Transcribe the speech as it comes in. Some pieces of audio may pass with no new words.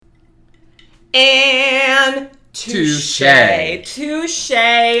And touche.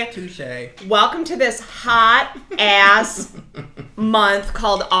 Welcome to this hot ass month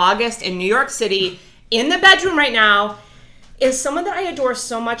called August in New York City. In the bedroom right now is someone that I adore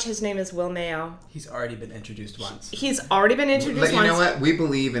so much. His name is Will Mayo. He's already been introduced once. But you know what? We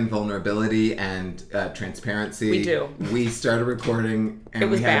believe in vulnerability and transparency. We do. We started recording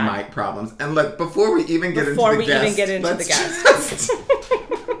and we had bad. mic problems. And look, before we even get into the guest, guest.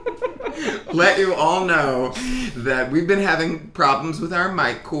 let you all know that we've been having problems with our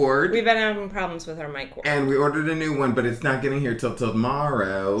mic cord. We've been having problems with our mic cord. And we ordered a new one, but it's not getting here till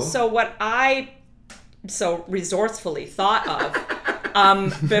tomorrow. So what I resourcefully thought of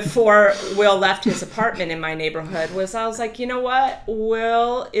before Will left his apartment in my neighborhood was I was like, you know what?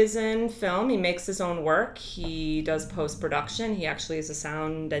 Will is in film. He makes his own work. He does post-production. He actually is a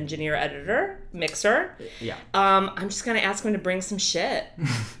sound engineer, editor, mixer. Yeah. I'm just going to ask him to bring some shit.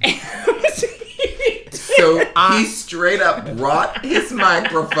 So he straight up brought his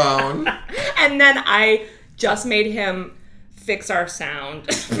microphone. And then I just made him fix our sound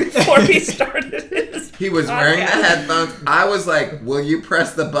before he started his He was podcast. wearing the headphones. I was like, will you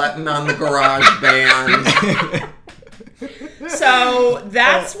press the button on the garage band? So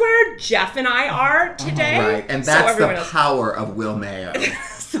that's where Jeff and I are today. Right, and that's the power of Will Mayo.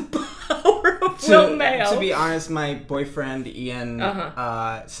 The power of Will Mayo. To be honest, my boyfriend Ian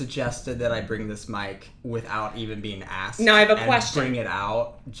suggested that I bring this mic without even being asked. Now I have a question. Bring it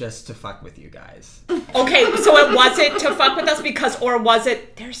out just to fuck with you guys. Okay, so it wasn't to fuck with us or was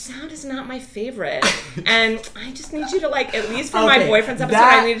it, their sound is not my favorite. And I just need you to at least for my boyfriend's episode,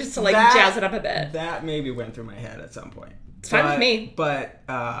 I needed to jazz it up a bit. That maybe went through my head at some point. It's fine with me. But,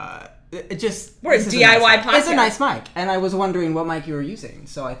 it just... We're a DIY podcast. It's a nice mic. And I was wondering what mic you were using,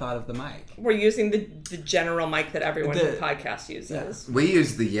 so I thought of the mic. We're using the general mic that everyone in the podcast uses. We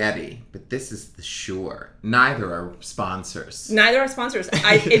use the Yeti, but this is the Shure. Neither are sponsors. Neither are sponsors.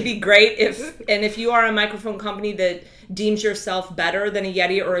 It'd be great if you are a microphone company that deems yourself better than a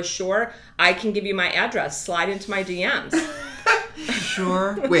Yeti or a Shure, I can give you my address. Slide into my DMs.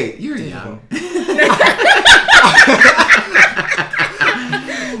 Sure. Wait, you're young.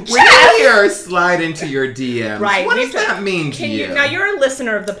 When you hear slide into your DMs, right. What does that mean to you? Now, you're a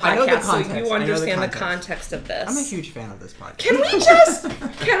listener of the I know the podcast, so context. you understand the context of this. I'm a huge fan of this podcast. Can we just...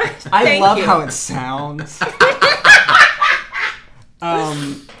 I love how it sounds.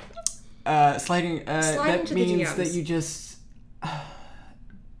 Sliding that means that you just...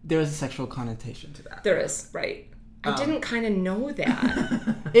 there's a sexual connotation to that. There is, right. I didn't kind of know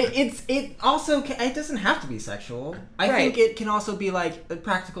that. It also it doesn't have to be sexual. I think it can also be a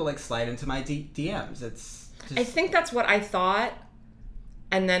practical slide into my DMs. It's just... I think that's what I thought,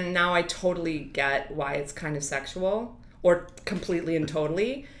 and then now I totally get why it's kind of sexual or completely and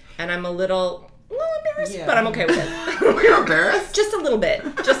totally, and I'm a little embarrassed, but I'm okay with it. You're embarrassed? Just a little bit.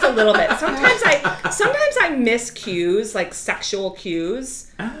 Sometimes I miss cues, like sexual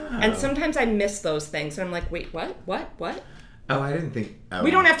cues, and sometimes I miss those things, and I'm like, wait, what? Oh, I didn't think... Oh.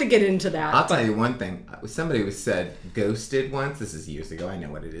 We don't have to get into that. I'll tell you one thing. Somebody was said ghosted once. This is years ago. I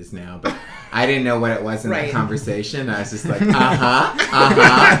know what it is now, but I didn't know what it was in that conversation. I was just like, and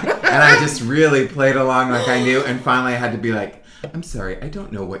I just really played along like I knew, and finally I had to be like, I'm sorry, I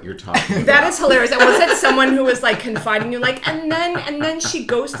don't know what you're talking about. That is hilarious. And was it someone who was confiding you and then she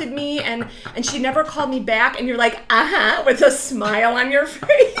ghosted me and she never called me back, and you're like, with a smile on your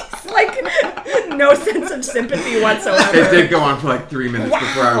face. No sense of sympathy whatsoever. It did go on for 3 minutes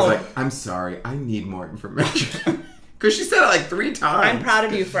before I was like, I'm sorry, I need more information. Because she said it 3 times. I'm proud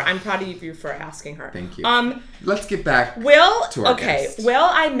of you for asking her. Thank you. Let's get back to our guest. Will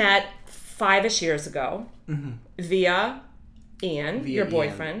I met 5-ish years ago via Ian, your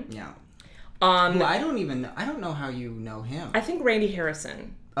boyfriend. Ian. Yeah. Who I don't know how you know him. I think Randy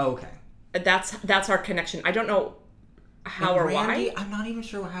Harrison. Oh, okay. That's our connection. I don't know how or Randy, why. I'm not even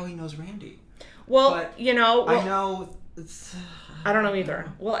sure how he knows Randy. Well, but I know. I know. I don't know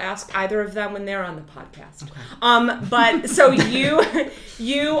either. We'll ask either of them when they're on the podcast. Okay. But so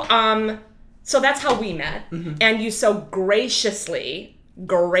so that's how we met, and you so graciously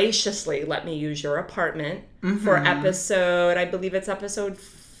let me use your apartment for episode, I believe it's episode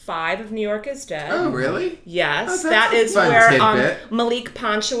 5 of New York is Dead. Oh, really? Yes. Oh, that is fun where Malik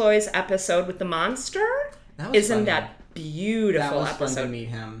Ponchaloy's episode with the monster. Isn't that beautiful episode? That was episode? fun to meet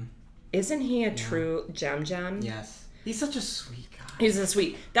him. Isn't he a true gem? Yes. He's such a sweet guy. He's so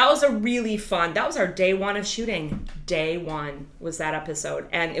sweet. That was a really fun. That was our day one of shooting. Day one was that episode.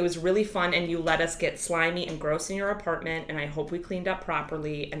 And it was really fun. And you let us get slimy and gross in your apartment. And I hope we cleaned up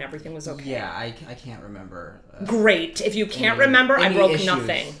properly and everything was okay. Yeah, I can't remember. Great. If you can't remember, I broke issues.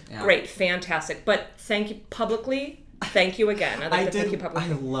 nothing. Yeah. Great. Fantastic. But thank you publicly. Thank you again. I'd like to thank you publicly.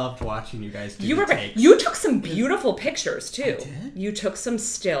 I loved watching you guys do You the were takes. You took some beautiful pictures too. I did? You took some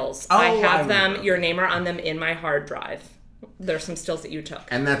stills. Oh, I have I them. remember. Your name are on them in my hard drive. There's some stills that you took.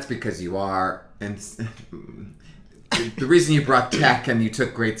 And that's because you are, and the reason you brought tech and you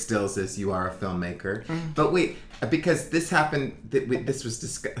took great stills is you are a filmmaker. But wait, because this happened, this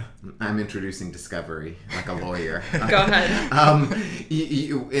was, I'm introducing Discovery like a lawyer. Go ahead.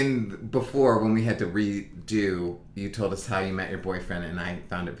 Before, when we had to redo, you told us how you met your boyfriend, and I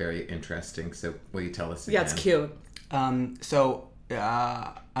found it very interesting. So will you tell us again? Yeah, it's cute. So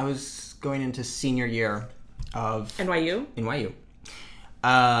I was going into senior year of NYU.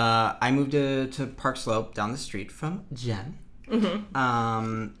 I moved to Park Slope down the street from Jen.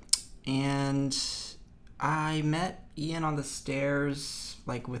 And I met Ian on the stairs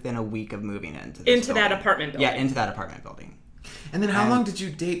like within a week of moving into that apartment building. Yeah, into that apartment building. And then how long did you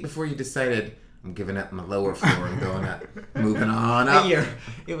date before you decided, I'm giving up my lower floor and moving on up? A year.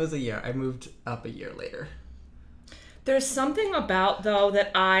 It was a year. I moved up a year later. There's something about, though,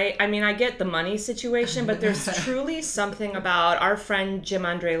 that I get the money situation, but there's truly something about our friend Jim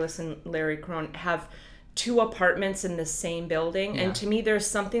Andrelis and Larry Crone have 2 apartments in the same building. Yeah. And to me, there's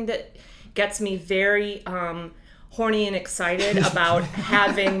something that gets me very horny and excited about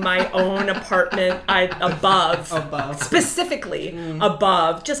having my own apartment above. Specifically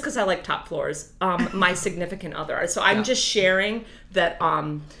above, just because I like top floors, my significant other. So I'm just sharing that.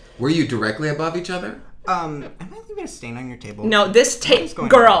 Were you directly above each other? Am I leaving a stain on your table? No, this table,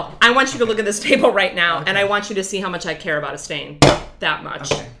 girl, I want you to look at this table right now, and I want you to see how much I care about a stain. That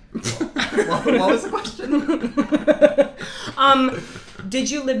much. Okay. What was the question? Did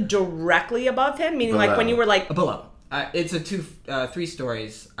you live directly above him? Meaning, like, when you were, like... Below. It's a 3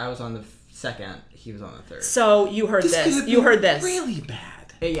 stories. I was on the second. He was on the third. So, you heard this. You heard this. Really bad.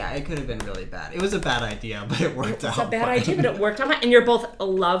 Yeah, it could have been really bad. It was a bad idea, but it worked out. It's a bad idea, but it worked out. And you're both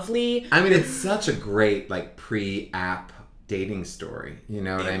lovely. I mean, it's such a great, like, pre-app dating story. You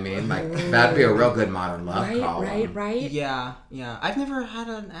know what I mean? Like, that'd be a real good modern love column. Right. Yeah. I've never had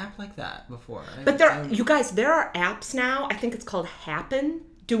an app like that before. But you guys, there are apps now. I think it's called Happen.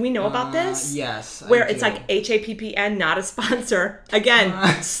 Do we know about this? Yes. Where it's like HAPPN, not a sponsor.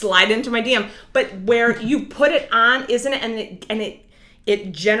 Again, slide into my DM. But where you put it on, isn't it? And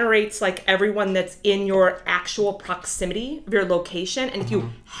it generates like everyone that's in your actual proximity of your location. And if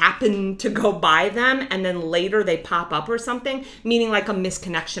you happen to go by them and then later they pop up or something, meaning like a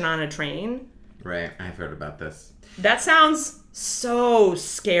misconnection on a train. Right. I've heard about this. That sounds so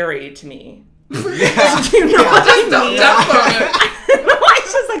scary to me. Do you know what I mean?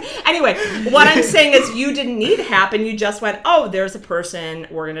 It's just like, anyway, what I'm saying is you didn't need to happen. You just went, oh, there's a person.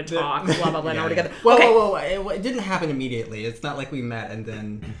 We're going to talk. Blah, blah, blah. Now we're together. Whoa. It didn't happen immediately. It's not like we met and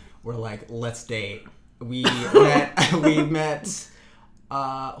then we're like, let's date. We met,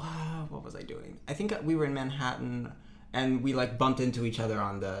 what was I doing? I think we were in Manhattan and we like bumped into each other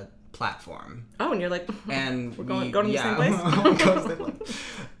on the platform. Oh, and you're like, and we're going to the same place?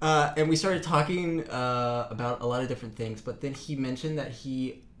 And we started talking about a lot of different things, but then he mentioned that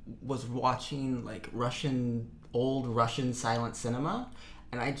he was watching like old Russian silent cinema,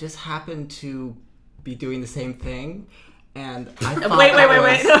 and I just happened to be doing the same thing. And I thought wait.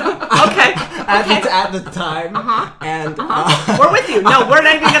 Okay. At the time. And we're with you. No, we're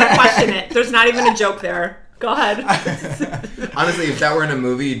not even going to question it. There's not even a joke there. Go ahead. Honestly, if that were in a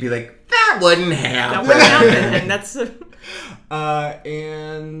movie, you'd be like, that wouldn't happen. And that's...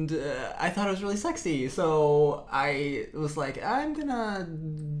 and I thought it was really sexy, so I was like, I'm gonna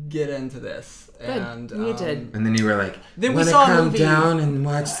get into this. Good. And you did. And then you were like, then we saw a movie. Down and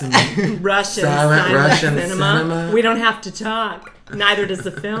watch some Russian cinema. We don't have to talk. Neither does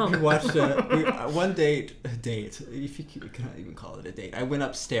the film. We watched one date, if you cannot even call it a date. I went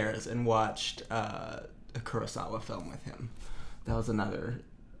upstairs and watched a Kurosawa film with him. That was another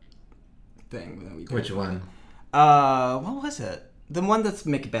thing that we did. Which one? What was it? The one that's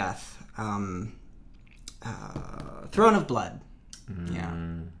Macbeth. Throne of Blood. Yeah.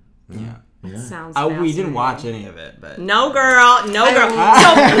 Sounds we didn't watch any of it, but no girl.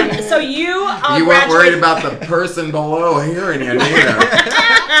 So you weren't worried about the person below hearing you neither.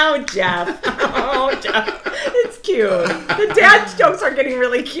 Oh, Jeff, it's cute. The dad jokes are getting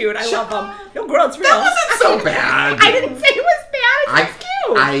really cute. I love them. No, girl, it's real. That wasn't so bad. I didn't say it was bad. It's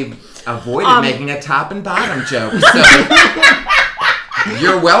cute. I avoided making a top and bottom joke. So.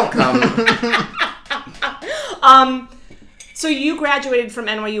 You're welcome. So you graduated from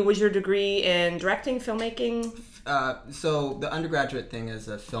NYU. Was your degree in directing, filmmaking? So the undergraduate thing is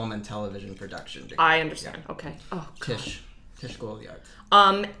a film and television production degree. I understand. Yeah. Okay. Oh, Tisch School of the Arts.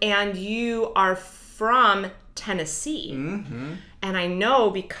 And you are from Tennessee. Mm-hmm. And I know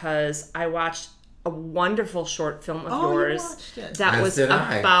because I watched a wonderful short film of yours that was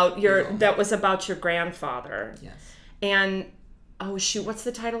about your grandfather. Yes. And oh shoot, what's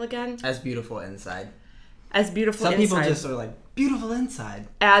the title again? As Beautiful Inside. As Beautiful Some Inside. Some people just are like, beautiful inside.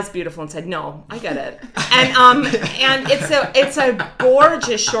 As Beautiful Inside. No, I get it. And it's a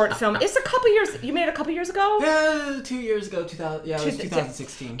gorgeous short film. It's a couple years. You made it a couple years ago. Yeah, 2 years ago. It was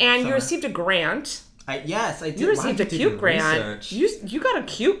 2016. And you received a grant. Yes, I did. You received a cute grant. You got a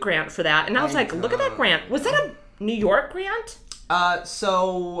cute grant for that, and I was like, look at that grant. Was that a New York grant?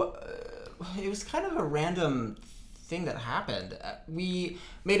 So it was kind of a random thing that happened. We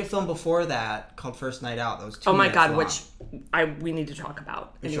made a film before that called First Night Out. That was 2 Oh my minutes God, long. which we need to talk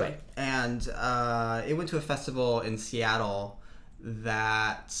about. Anyway. Sure. And it went to a festival in Seattle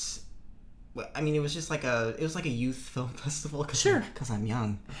that, I mean, it was just like a youth film festival. Sure. Because I'm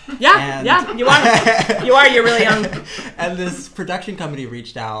young. Yeah, you are. You're really young. And this production company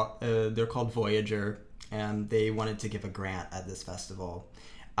reached out. They're called Voyager, and they wanted to give a grant at this festival.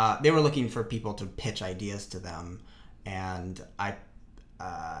 They were looking for people to pitch ideas to them. And I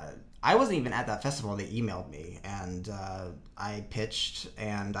wasn't even at that festival. They emailed me, and I pitched,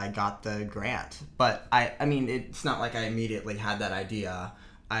 and I got the grant. But I mean, it's not like I immediately had that idea.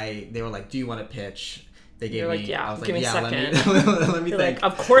 They were like, "Do you want to pitch?" They gave me. Yeah, I was give like, me a second. Let me You're think.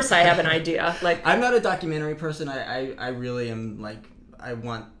 like, of course I have an idea. Like, I'm not a documentary person. I really am like I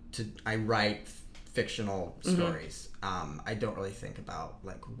write fictional stories. I don't really think about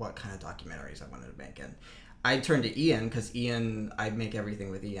like what kind of documentaries I wanted to make, and I turned to Ian because I make everything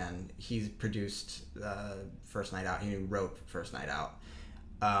with Ian. He's produced First Night Out. He wrote First Night Out.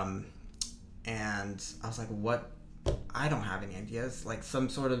 And I was like, what? I don't have any ideas. Like some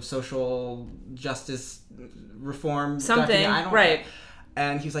sort of social justice reform. Something, right.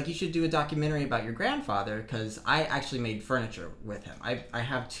 And he's like, you should do a documentary about your grandfather because I actually made furniture with him. I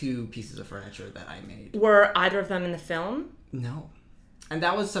have 2 pieces of furniture that I made. Were either of them in the film? No. And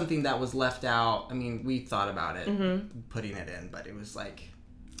that was something that was left out. I mean, we thought about it, putting it in, but it was like...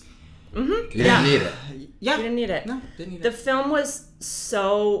 You didn't need it. Yeah. You didn't need it. No, didn't need it. The film was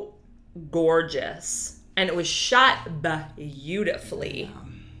so gorgeous, and it was shot beautifully.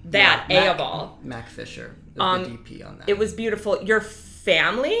 Of all. Mac Fisher, the DP on that. It was beautiful. Your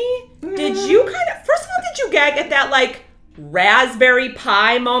family, did you first of all, did you gag at that, like, raspberry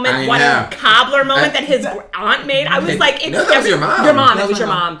pie moment, cobbler moment that his aunt made? I was like, that was your mom. Your mom, it was your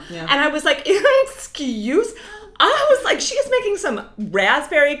mom. Yeah. And I was like, excuse? I was like, she is making some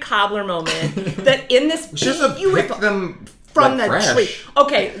raspberry cobbler moment that in this beautiful them from like the fresh. tree.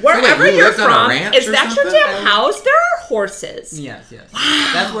 Okay, wherever you're from, is that your damn house? There are horses. Yes.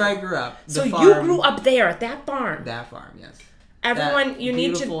 Wow. That's where I grew up. So you grew up there at that barn. That farm, yes. Everyone, you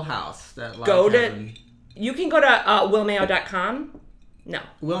need to beautiful house. That go to. You can go to willmayo.com. No.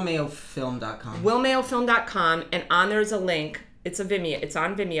 willmayofilm.com. willmayofilm.com, and on there's a link. It's a Vimeo. It's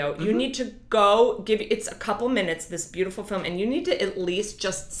on Vimeo. You need to go it's a couple minutes, this beautiful film, and you need to at least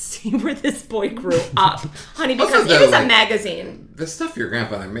just see where this boy grew up, honey, because it is a magazine. The stuff your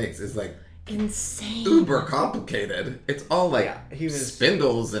grandfather makes is like insane, uber complicated. It's all like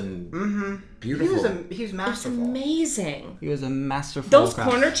spindles and beautiful. He was masterful. It was amazing. He was a masterful. Those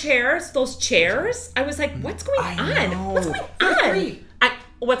corner chairs, those chairs. I was like, what's going on? What's going on?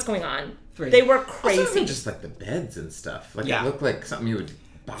 What's going on? They were crazy. Also, just like the beds and stuff. Like it looked like something you would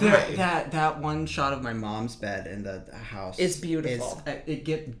buy. That one shot of my mom's bed in the house is beautiful.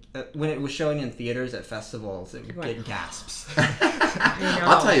 When it was showing in theaters at festivals, it would get gasps.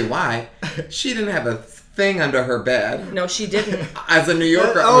 I'll tell you why. She didn't have a thing under her bed. No, she didn't. As a New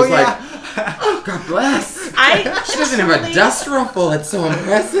Yorker, I was like, oh, God bless. She doesn't have a dust ruffle. It's so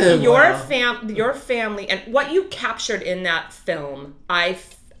impressive. Your family, and what you captured in that film, I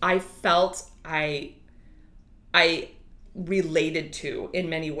felt I related to in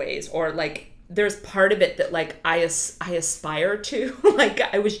many ways, or like there's part of it that like I aspire to. Like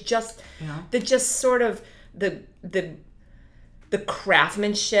I was just sort of the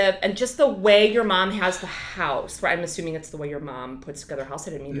craftsmanship and just the way your mom has the house. Right? I'm assuming it's the way your mom puts together a house.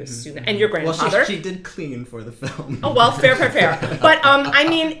 I didn't mean to assume that. And your grandfather. Well, she did clean for the film. Oh well, fair. But I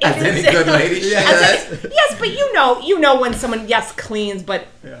mean, it as is any good lady. yes, but you know when someone cleans, but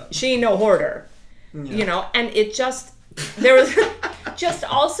she ain't no hoarder. Yeah. You know, and it just there was just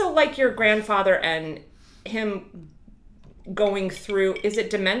also like your grandfather and him going through, is it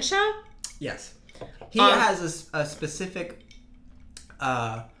dementia? Yes. He has a specific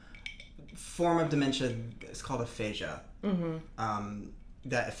form of dementia. It's called aphasia.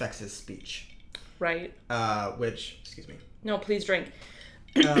 That affects his speech. Right. Which, excuse me. No, please drink.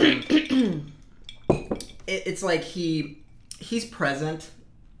 It's like he's present.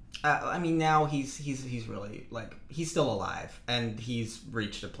 I mean, now he's really, like, he's still alive, and he's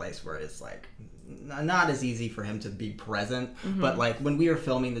reached a place where it's like not as easy for him to be present. But like when we were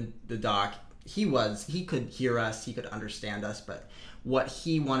filming the doc, he could hear us, he could understand us, but what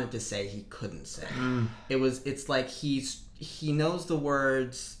he wanted to say he couldn't say. It's like he knows the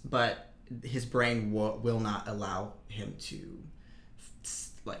words, but his brain will not allow him to,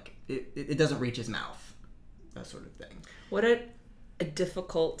 like, it doesn't reach his mouth, that sort of thing. What a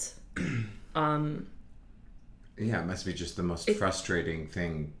difficult yeah, it must be just the most frustrating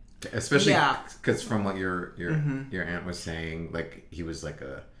thing, especially because from what your aunt was saying, like, he was like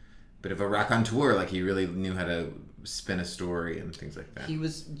a bit of a raconteur, like he really knew how to spin a story and things like that.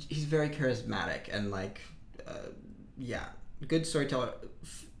 He's very charismatic and like good storyteller,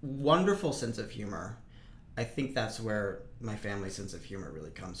 wonderful sense of humor. I think that's where my family's sense of humor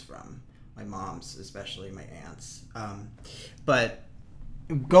really comes from. My mom's, especially my aunt's. But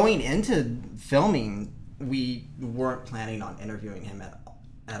going into filming, we weren't planning on interviewing him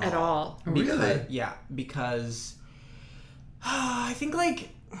at all. Really? Yeah, because I think, like,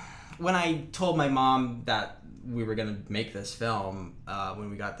 when I told my mom that we were going to make this film, when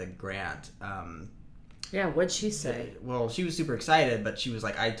we got the grant, yeah, what'd she say? Well, she was super excited, but she was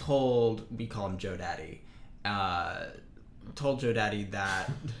like, we call him Joe Daddy, told Joe Daddy that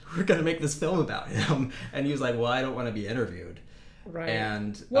we're going to make this film about him. And he was like, well, I don't want to be interviewed. Right.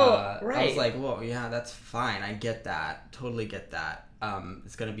 And right. I was like, well, yeah, that's fine. I get that. Totally get that.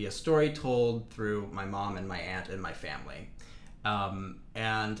 It's going to be a story told through my mom and my aunt and my family.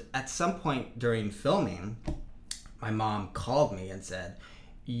 And at some point during filming, my mom called me and said,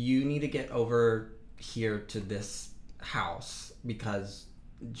 you need to get over here to this house because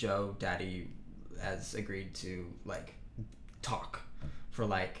Joe Daddy has agreed to, like, talk for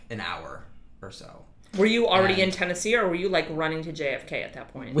like an hour or so. Were you already in Tennessee, or were you like running to JFK at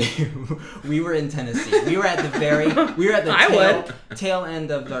that point? We were in Tennessee. We were at the tail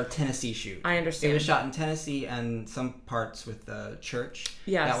end of our Tennessee shoot. I understand. It was shot in Tennessee and some parts with the church.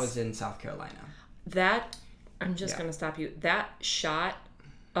 Yes. That was in South Carolina. I'm just going to stop you. That shot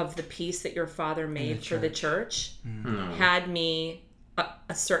of the piece that your father made for the church had me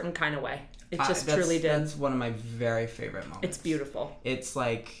a certain kind of way. It just truly did. That's one of my very favorite moments. It's beautiful. It's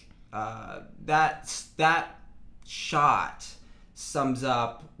like that shot sums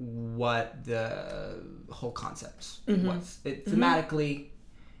up what the whole concept was. It thematically,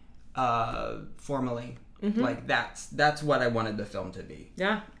 formally, like that's what I wanted the film to be.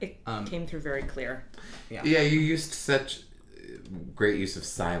 Yeah, it came through very clear. Yeah, you used such great use of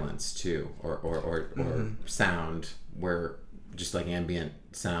silence too, or sound, where just like ambient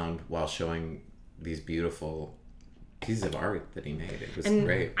sound while showing these beautiful pieces of art that he made. It was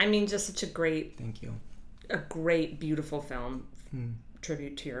great. I mean, just such a great, thank you, a great, beautiful film,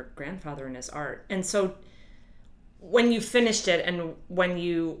 tribute to your grandfather and his art. And so when you finished it, and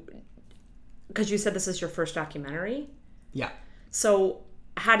because you said this is your first documentary, so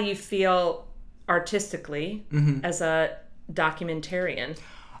how do you feel artistically as a documentarian?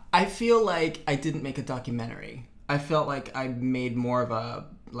 I feel like I didn't make a documentary. I felt like I made more of a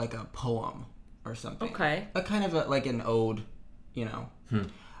poem or something. Okay. A kind of like an ode, you know.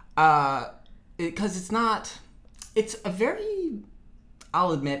 Because it's a very,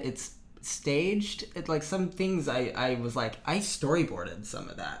 I'll admit, it's staged. It's like some things I was like, I storyboarded some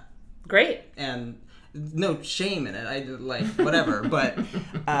of that. Great. And no shame in it. I did, like, whatever. But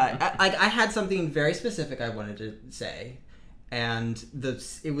I had something very specific I wanted to say. And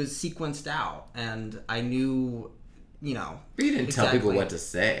it was sequenced out. And I knew, you know. But you didn't tell people what to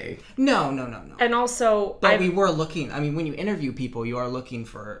say. No. And also, but we were looking. I mean, when you interview people, you are looking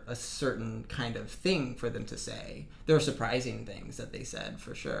for a certain kind of thing for them to say. There are surprising things that they said,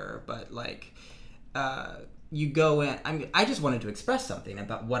 for sure. But, like, you go in. I mean, I just wanted to express something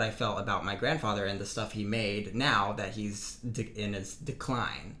about what I felt about my grandfather and the stuff he made now that he's in his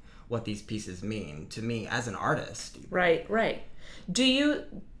decline. What these pieces mean to me as an artist. Right. Do you,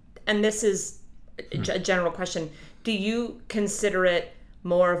 and this is a general question, do you consider it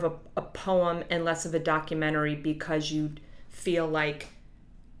more of a poem and less of a documentary because you feel like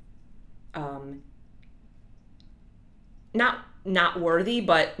not worthy,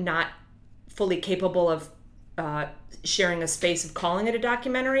 but not fully capable of sharing a space of calling it a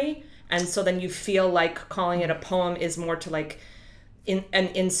documentary? and so then you feel like calling it a poem is more to like an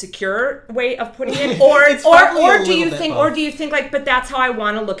insecure way of putting it, or do you think like, but that's how I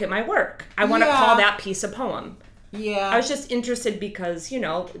want to look at my work. I want to call that piece a poem. Yeah. I was just interested because,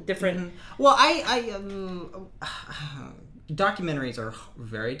 different. Mm-hmm. Well, I documentaries are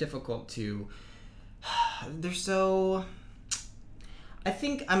very difficult to. They're so. I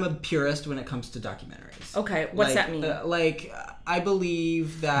think I'm a purist when it comes to documentaries. Okay, what's that mean? I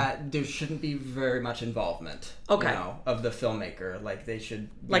believe that there shouldn't be very much involvement. Okay. Of the filmmaker. Like they should.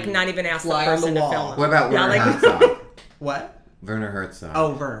 Not even ask the person to film. What about Werner Herzog? What? Werner Herzog.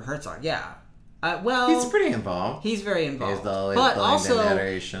 Oh, Werner Herzog. Yeah. Well, he's pretty involved. He's very involved. He's but also,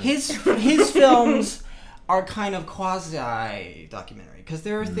 his films are kind of quasi-documentary. Because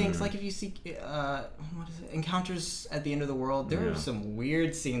there are things like if you see, what is it, Encounters at the End of the World, there are some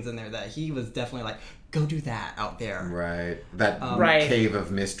weird scenes in there that he was definitely like, go do that out there. Right. That Cave of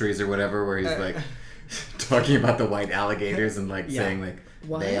Mysteries or whatever, where he's like talking about the white alligators and like saying like,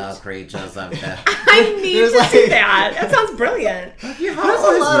 what? They are creatures of death. I need to see that. That sounds brilliant. Yeah,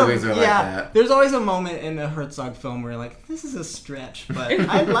 all his movies are like that. There's always a moment in a Herzog film where you're like, this is a stretch, but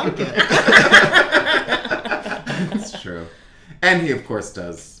I like it. That's true. And he, of course,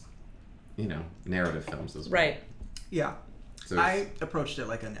 does, narrative films as well. Right. Yeah. So I approached it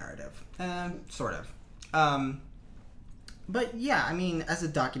like a narrative. Sort of. But yeah, I mean, as a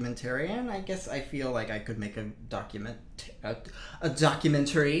documentarian, I guess I feel like I could make a documentary,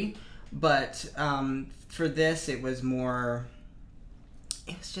 but for this, it was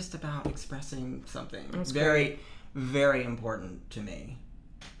just about expressing something very, very important to me,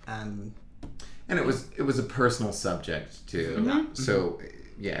 and it was a personal subject too. Mm-hmm. So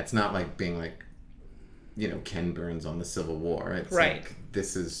yeah, it's not like being like, Ken Burns on the Civil War. It's right. Like,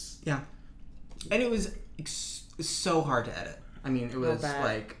 this is and it was so hard to edit. I mean, it was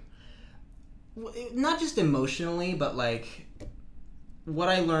like, not just emotionally, but like, what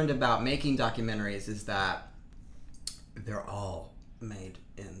I learned about making documentaries is that they're all made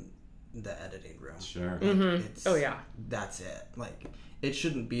in the editing room. Sure. Mm-hmm. That's it. Like, it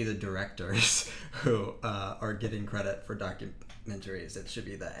shouldn't be the directors who are getting credit for documentaries. It should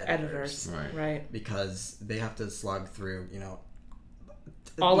be the editors. Right. Because they have to slog through,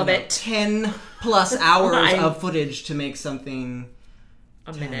 all of it. 10 plus hours of footage to make something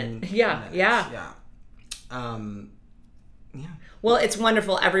a minute. Minutes. Yeah. Well, it's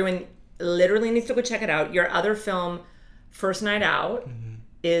wonderful. Everyone literally needs to go check it out. Your other film, First Night Out,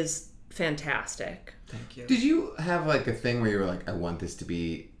 is fantastic. Thank you. Did you have like a thing where you were like, I want this to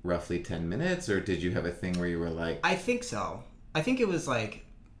be roughly 10 minutes? Or did you have a thing where you were like... I think so. I think it was like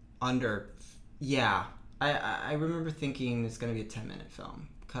under... Yeah. I remember thinking it's going to be a 10-minute film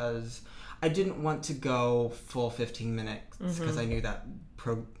because I didn't want to go full 15 minutes because I knew that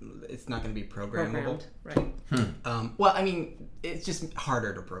it's not going to be programmable. Right. Well, I mean, it's just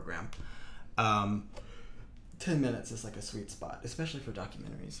harder to program. 10 minutes is like a sweet spot, especially for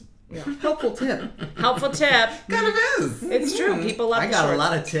documentaries. Yeah. Helpful tip. Helpful tip. Kind of is. It's true. People love I got a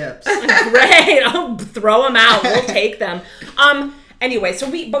lot of tips. Great. I'll throw them out. We'll take them. Anyway,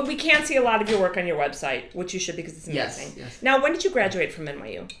 but we can see a lot of your work on your website, which you should because it's amazing. Yes. Now, when did you graduate from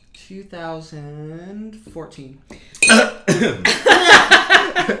NYU? 2014.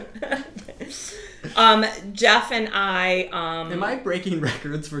 Jeff and I... Am I breaking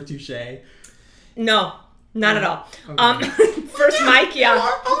records for Touche? No, not at all. Okay. First mic, First mic.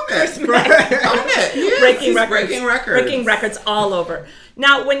 Yes, breaking records. Breaking records all over.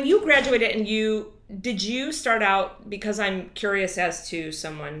 Now, when you graduated and did you start out, because I'm curious as to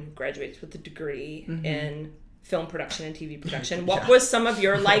someone who graduates with a degree in film production and TV production, what was some of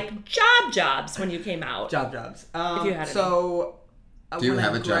your jobs when you came out? Jobs. If you had so, do you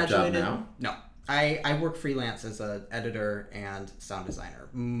have a job now? No. I work freelance as an editor and sound designer,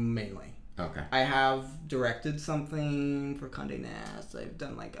 mainly. Okay. I have directed something for Condé Nast. I've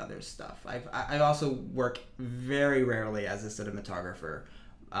done other stuff. I also work very rarely as a cinematographer,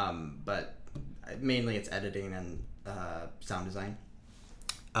 but mainly it's editing and sound design.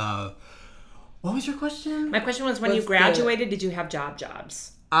 What was your question? My question was, when you graduated, did you have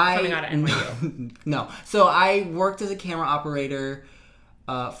jobs coming out of NYU? No. So I worked as a camera operator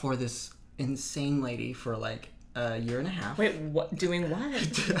for this insane lady for a year and a half. Wait, what? Doing what?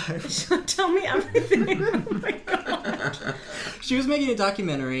 Tell me everything. Oh my god. She was making a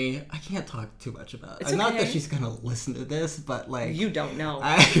documentary. I can't talk too much about it. It's okay. Not that she's gonna listen to this, but you don't know.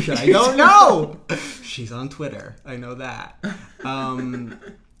 I don't know. She's on Twitter. I know that.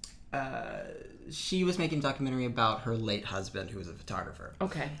 She was making a documentary about her late husband, who was a photographer.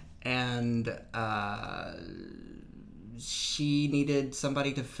 Okay. And she needed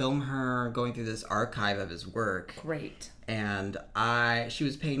somebody to film her going through this archive of his work. Great. And she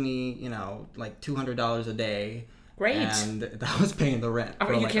was paying me, like $200 a day. Great. And that was paying the rent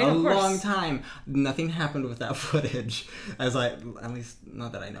for like a Of course. long time. Nothing happened with that footage, at least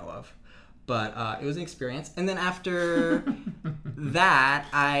not that I know of. But it was an experience. And then after that,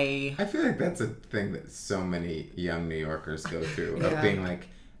 I feel like that's a thing that so many young New Yorkers go through, of being like,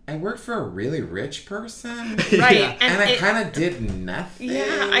 I worked for a really rich person. Right. Yeah. And I kind of did nothing.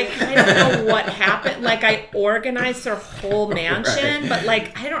 Yeah, I kind of know what happened. Like, I organized their whole mansion, but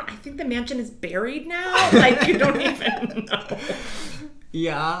like, I think the mansion is buried now. Like, you don't even know.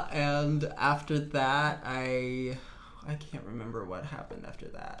 Yeah, and after that, I can't remember what happened after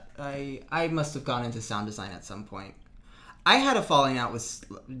that. I must have gone into sound design at some point. I had a falling out with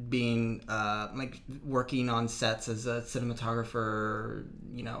being working on sets as a cinematographer,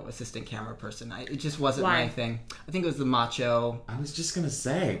 assistant camera person. It just wasn't my thing. I think it was the macho. I was just gonna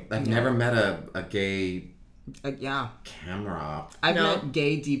say, I've never met a gay camera op. I've met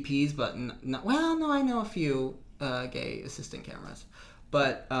gay DPs, but I know a few gay assistant cameras.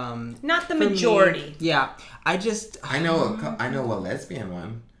 But not the majority. I know a lesbian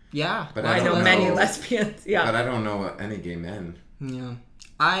one. Yeah, but I know many lesbians. Yeah, but I don't know any gay men. Yeah,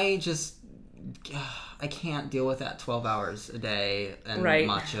 I can't deal with that 12 hours a day and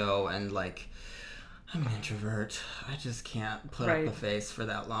macho and like I'm an introvert. I just can't put up a face for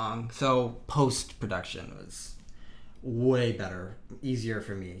that long. So post-production was way better, easier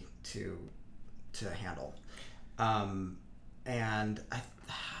for me to handle. And I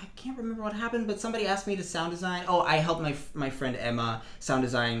can't remember what happened, but somebody asked me to sound design. Oh, I helped my friend Emma sound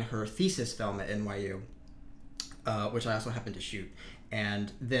design her thesis film at NYU, which I also happened to shoot.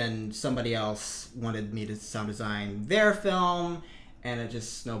 And then somebody else wanted me to sound design their film, and it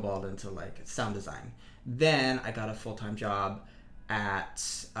just snowballed into like sound design. Then I got a full-time job at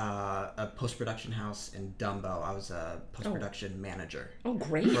a post-production house in Dumbo. I was a post-production manager. Oh,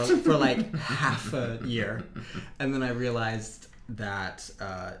 great. For like half a year. And then I realized that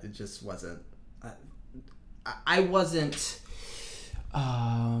it just wasn't... I wasn't,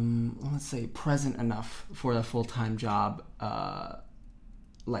 let's say, present enough for a full-time job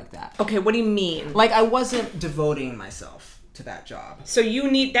like that. Okay, what do you mean? Like, I wasn't devoting myself to that job. So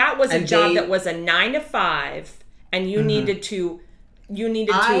that was a job that was a 9 to 5, and you needed to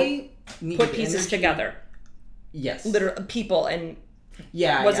put pieces together. Yes. Literally, people and...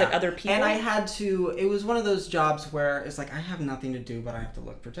 Yeah. Was it other people? And I had to... It was one of those jobs where it's like, I have nothing to do, but I have to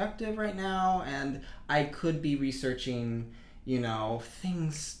look productive right now, and I could be researching,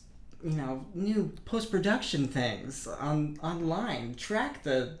 things... new post-production things online, track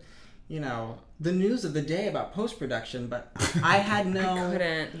the news of the day about post-production, but I had no...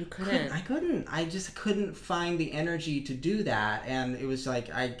 You couldn't. I just couldn't find the energy to do that, and it was like,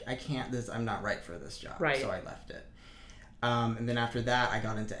 I can't, I'm not right for this job, so I left it. And then after that, I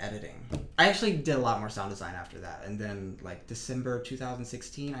got into editing. I actually did a lot more sound design after that, and then like December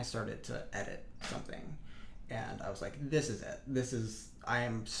 2016, I started to edit something, and I was like, this is it. I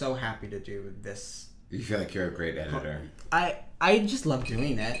am so happy to do this. You feel like you're a great editor. I just love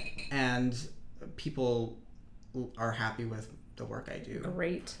doing it, and people are happy with the work I do.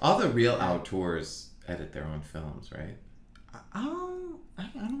 Great. All the real auteurs edit their own films, right? I don't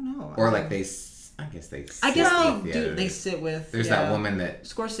know. Or like they do. They sit with. There's that woman that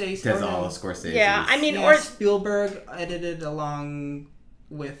Scorsese does all of Scorsese. Yeah, I mean, or Spielberg edited along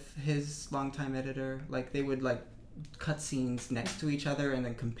with his longtime editor. Like they would like cut scenes next to each other and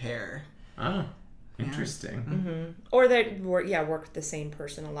then compare. Ah, interesting. Yeah. Mm-hmm. Or they work with the same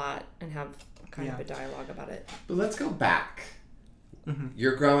person a lot and have kind of a dialogue about it. But let's go back. Mm-hmm.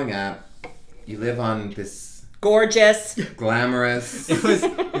 You're growing up. You live on this gorgeous, glamorous. It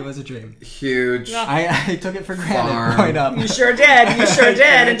was a dream. Huge. Yeah. I took it for granted growing up. You sure did.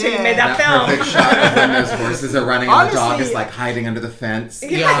 Until you made that film. Perfect shot of when those horses are running and the dog is like hiding under the fence.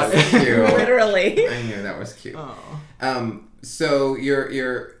 Yeah, that was cute. Literally. I knew that was cute. Oh. So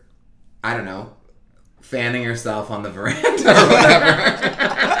you're, I don't know, fanning yourself on the veranda or whatever.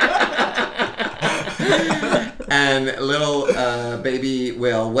 And little baby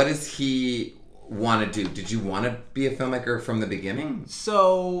Will, what does he want to do? Did you want to be a filmmaker from the beginning?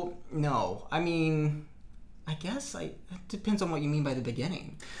 So, no. I mean, I guess it depends on what you mean by the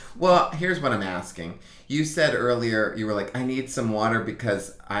beginning. Well, here's what I'm asking. You said earlier, you were like, I need some water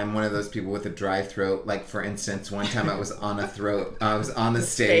because I'm one of those people with a dry throat. Like, for instance, one time I was on the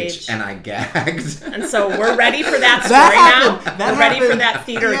stage and I gagged. And so we're ready for that story now. We're ready for that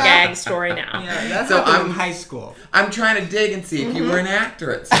theater gag story now. Yeah, that's in high school. I'm trying to dig and see if you were an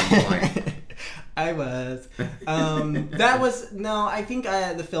actor at some point. I was. I think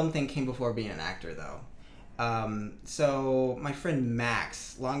the film thing came before being an actor, though. So my friend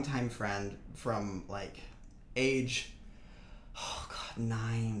Max, longtime friend from like age,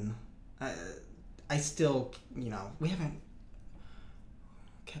 9. I still, we haven't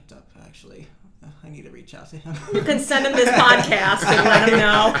kept up, actually. I need to reach out to him. You can send him this podcast and let him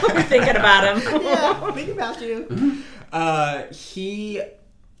know you're thinking about him. Yeah, thinking about you. He,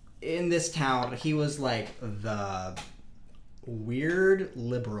 in this town, he was like the weird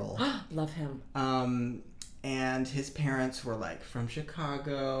liberal. Love him. And his parents were like from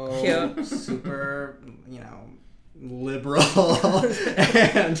Chicago. Cute. Super, liberal.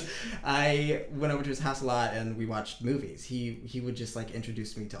 And I went over to his house a lot and we watched movies. He would just like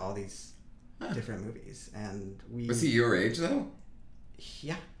introduce me to all these different movies, and Was he your age though?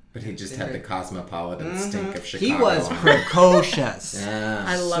 Yeah. But he just had the cosmopolitan stink of Chicago. He was precocious. Yeah.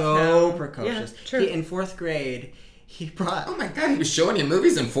 I love so him. precocious. Yeah, true. In 4th grade, he brought... Oh my God, he was showing you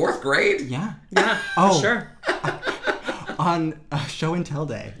movies in 4th grade? Yeah. Yeah, for sure. On Show and Tell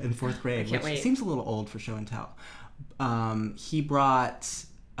Day in 4th grade, which wait. seems a little old for Show and Tell. He brought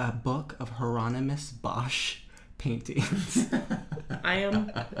a book of Hieronymus Bosch paintings.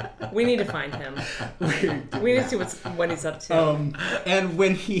 We need to find him. We need to see what he's up to. And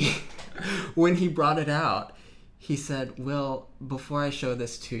when he brought it out, he said, "Will, before I show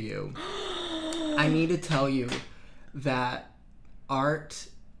this to you, I need to tell you that art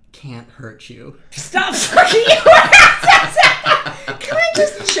can't hurt you." Stop fucking you! Can I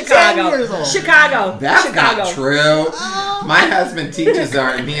just... Chicago. 10 years old. Chicago. That's Chicago. not true. My husband teaches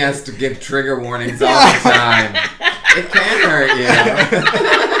art and he has to give trigger warnings all the time. It can hurt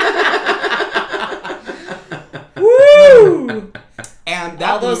you. Woo! And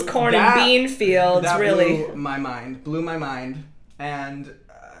all those corn and bean fields, that really. blew my mind. And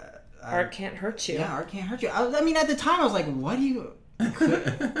art can't hurt you. Yeah, art can't hurt you. I mean, at the time, I was like, "What do you? Could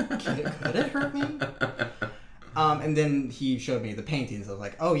it hurt me?" And then he showed me the paintings. I was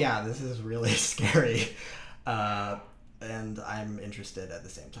like, "Oh yeah, this is really scary," and I'm interested at the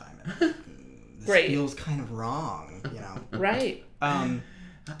same time. And this Great. feels kind of wrong, Right.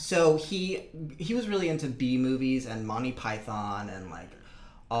 So he was really into B movies and Monty Python and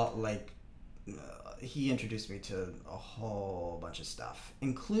he introduced me to a whole bunch of stuff,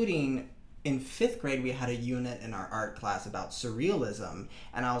 including in 5th grade we had a unit in our art class about surrealism,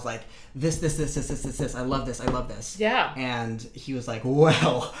 and I was like, this, I love this. Yeah. And he was like,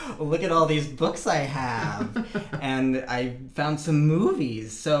 "Well, look at all these books I have." And I found some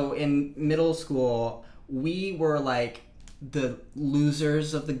movies. So in middle school, we were like the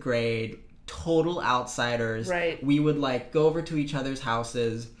losers of the grade, total outsiders. Right. We would like go over to each other's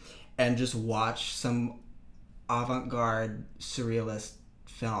houses and just watch some avant-garde surrealist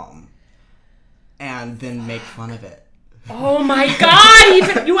film and then make fun of it. Oh my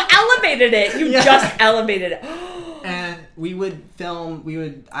God! You elevated it. You just elevated it. And we would film.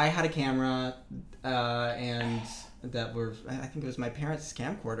 I had a camera, and I think it was my parents'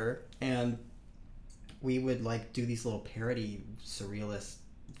 camcorder, and we would like do these little parody surrealist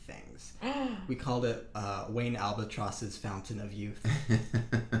things. We called it Wayne Albatross's Fountain of Youth.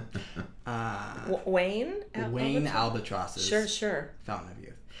 Wayne? Wayne Albatross's Sure. Fountain of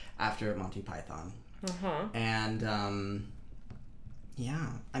Youth, after Monty Python. Uh-huh. And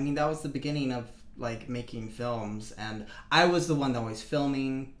I mean, that was the beginning of like making films, and I was the one that was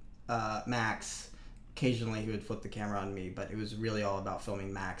filming Max. Occasionally he would flip the camera on me, but it was really all about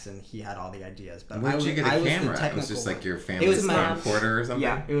filming Max, and he had all the ideas. But where did you get a camera? It was just like your family's camcorder or something?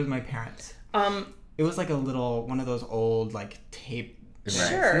 Yeah, it was my parents. It was like a little, one of those old like tape. Right.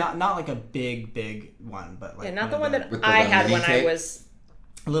 Sure. Not like a big one, but like not the one that With the I little had mini when tape? I was...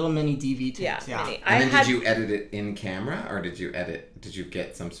 a little mini DV tapes. Yeah, mini. And then did you edit it in camera, or did you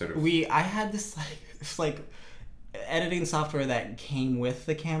get some sort of... I had this like editing software that came with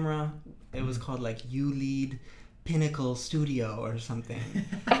the camera. It was called like ULEAD Pinnacle Studio or something.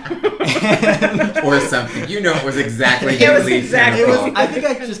 Or something. It was exactly It was ULEAD exactly- Pinnacle. I think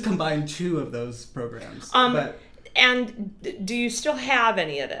I just combined 2 of those programs. But And do you still have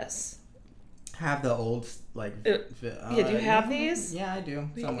any of this? have the old like. Do you have these? Yeah, I do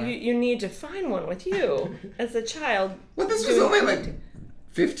somewhere. You need to find one with you as a child. Well, this was only like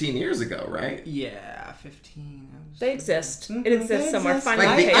 15 years ago, right? Yeah, 15. They exist. Mhm, It exists they somewhere. exist. Find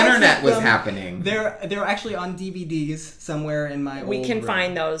Like the the tape. internet was them- happening. They're actually on DVDs somewhere in my We old can room.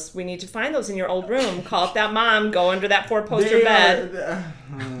 find those. We need to find those in your old room. Call up that mom. Go under that 4-poster They bed.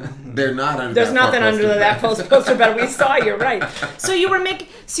 They're not under There's that nothing under four-poster that bed. poster bed. We saw you, right? So you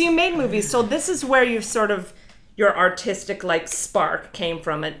made movies. So this is where you've sort of your artistic like spark came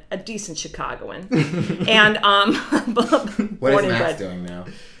from a decent Chicagoan. And what is Max doing now?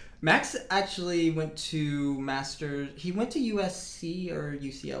 Max actually went to He went to USC or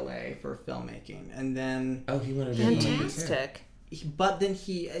UCLA for filmmaking, and then he wanted to fantastic. But then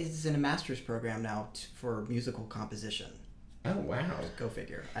he is in a master's program now for musical composition. Oh wow! Go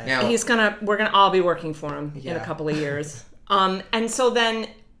figure. Now we're gonna all be working for him in a couple of years. And so then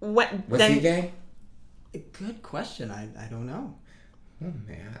was he gay? Good question. I don't know. Oh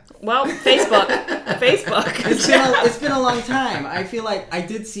man. Well, Facebook. It's been a long time. I feel like I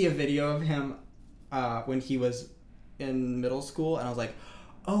did see a video of him when he was in middle school, and I was like,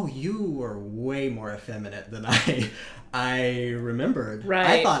 "Oh, you were way more effeminate than I remembered."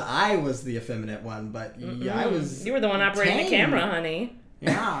 Right. I thought I was the effeminate one, but I was. You were the one operating the camera, honey.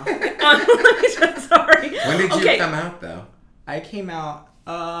 Yeah. Sorry. When did you come out, though? I came out,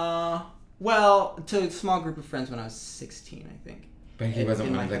 to a small group of friends when I was 16, I think. But he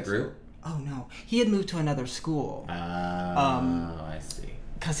wasn't one of the group? Oh, no. He had moved to another school. I see.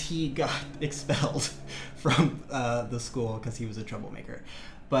 Because he got expelled from the school because he was a troublemaker.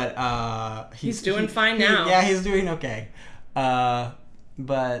 But he's doing fine now. Yeah, he's doing okay.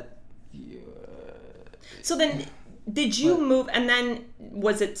 But... So then, did you move, and then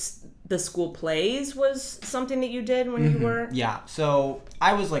was it the school plays was something that you did when you were... Yeah, so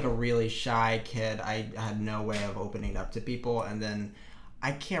I was like a really shy kid. I had no way of opening up to people, and then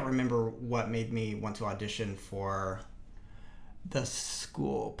I can't remember what made me want to audition for the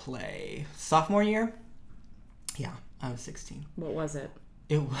school play. Sophomore year? Yeah, I was 16. What was it?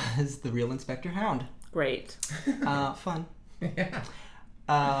 It was The Real Inspector Hound. Great. Fun. Yeah.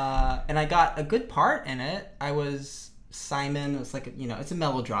 And I got a good part in it. I was Simon. It was like, it's a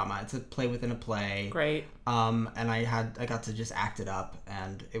melodrama. It's a play within a play. Great. And I got to just act it up,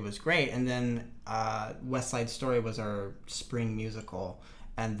 and it was great. And then West Side Story was our spring musical,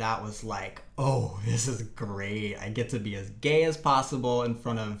 and that was like, oh, this is great. I get to be as gay as possible in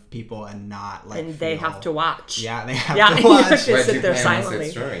front of people and not like. And they have to watch. Yeah, they have to watch. You have to sit there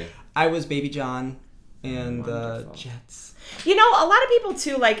silently. I was Baby John in the Jets. A lot of people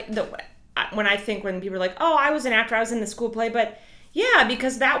too, like when people are like, oh, I was an actor, I was in the school play, but yeah,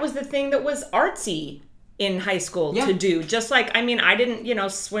 because that was the thing that was artsy in high school to do. Just like, I didn't,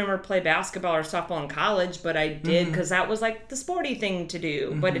 swim or play basketball or softball in college, but I did because that was like the sporty thing to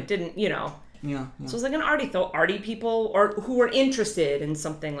do, but it didn't, Yeah. So it was like an arty people or who were interested in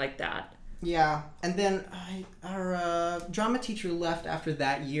something like that. Yeah, and then our drama teacher left after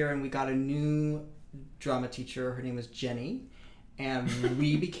that year, and we got a new drama teacher. Her name was Jenny, and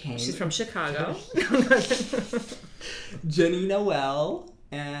we became... She's from Chicago. Jenny Noel,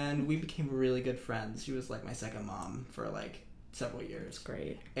 and we became really good friends. She was like my second mom for like several years.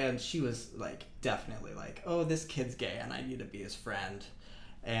 Great. And she was like definitely like, oh, this kid's gay, and I need to be his friend.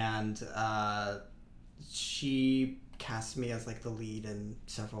 And she cast me as like the lead in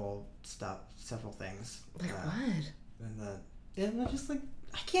several things. Like what? And it was just like,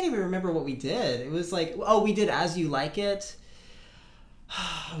 I can't even remember what we did. It was like, we did As You Like It.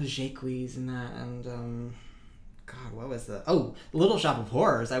 I was Jacques in that, and God, what was the... Oh, Little Shop of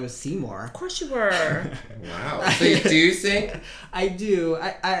Horrors. I was Seymour. Of course you were. Wow. So you do sing? I do.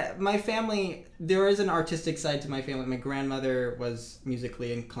 My family, there is an artistic side to my family. My grandmother was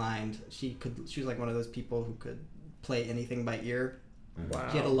musically inclined. She was like one of those people who could play anything by ear. Wow.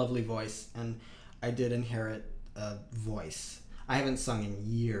 She had a lovely voice, and I did inherit a voice. I haven't sung in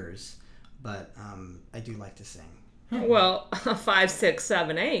years, but I do like to sing. Well, 5, 6,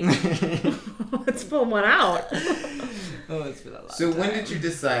 7, 8. Let's pull one out. Oh, it's been a lot. So when did you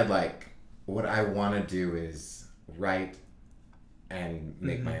decide, like, what I want to do is write and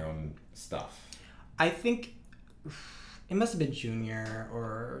make my own stuff? I think it must have been junior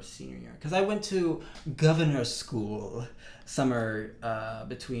or senior year, because I went to governor school summer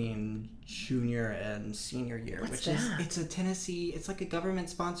between junior and senior year. What's that? It's a Tennessee, it's like a government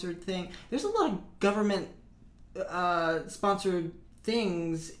sponsored thing. There's a lot of government sponsored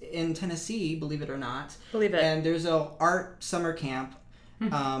things in Tennessee, believe it or not. Believe it. And there's a art summer camp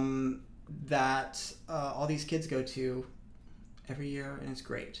that all these kids go to every year, and it's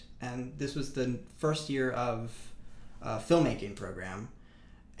great. And this was the first year of filmmaking program,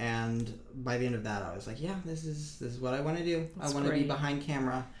 and by the end of that I was like, yeah, this is what I want to do. I want to be behind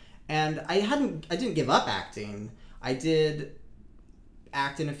camera. And I didn't give up acting. I did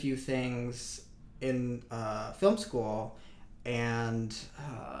act in a few things in film school, and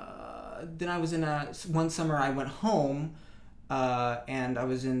then I was in one summer I went home, and I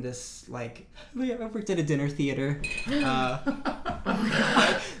was in this, like, I worked at a dinner theater.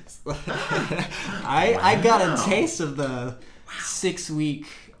 I got a taste of the 6-week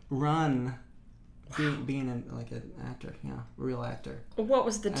run being an actor, real actor. What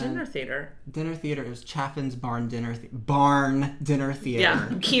was the dinner theater? Dinner theater. It was Chaffin's Barn Dinner Theater. Yeah,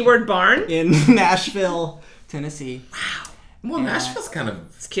 keyword barn in Nashville, Tennessee. Wow. Well, Nashville's kind of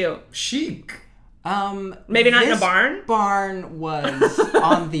it's cute. chic. Maybe not in a barn? Barn was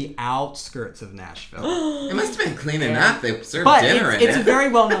on the outskirts of Nashville. It must have been clean enough. They served dinner in it. It's a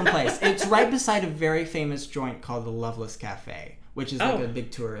very well-known place. It's right beside a very famous joint called the Loveless Cafe, which is like a big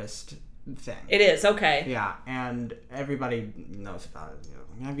tourist thing. It is, okay. Yeah, and everybody knows about it.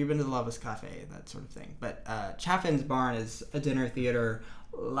 Have you been to the Loveless Cafe? That sort of thing. But Chaffin's Barn is a dinner theater.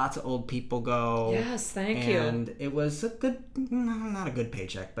 Lots of old people go. Yes, thank you. And it was a good, not a good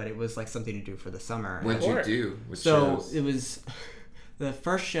paycheck, but it was like something to do for the summer. What'd you do? It was, the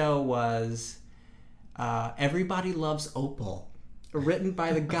first show was Everybody Loves Opal, written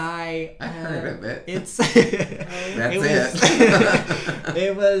by the guy. I heard of it. It's it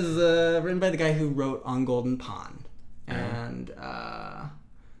was written by the guy who wrote On Golden Pond, and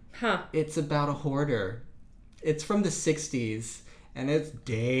it's about a hoarder. It's from the 60s. And it's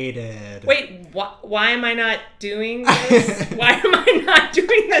dated. Wait, why am I not doing this? Why am I not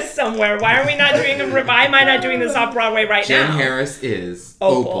doing this somewhere? Why are we not doing why am I not doing this off Broadway right now? Jen Harris is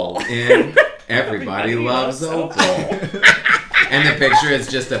Opal in Everybody Loves Opal. And the picture is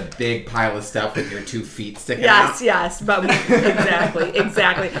just a big pile of stuff with your 2 feet sticking out. Yes, but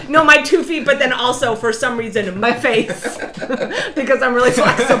exactly. No, my 2 feet, but then also for some reason my face because I'm really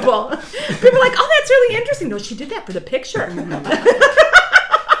flexible. People are like, oh, that's really interesting. No, she did that for the picture.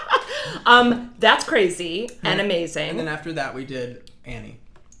 That's crazy and amazing. And then after that, we did Annie.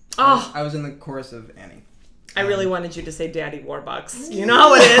 Oh, I was in the chorus of Annie. I really wanted you to say Daddy Warbucks. You know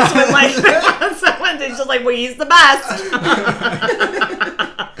how it is when like someone is just like, well, he's the best.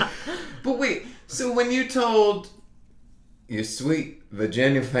 But wait, so when you told your sweet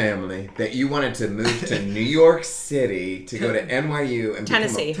Virginia family that you wanted to move to New York City to go to NYU and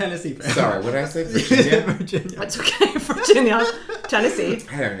Tennessee family. Sorry, what did I say? Virginia? That's okay. Virginia, Tennessee.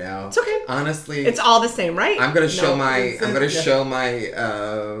 I don't know. It's okay. Honestly, it's all the same, right? I'm gonna show my.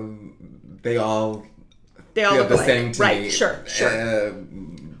 They all look the alike. same to right, me. Sure.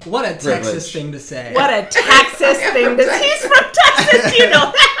 What a Texas thing to say. What a Texas thing to say. He's from Texas, you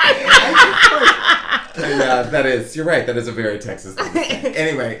know that. Yeah, that is. You're right. That is a very Texas thing to say.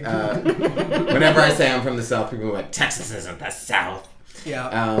 Anyway, whenever I say I'm from the South, people are like, Texas isn't the South.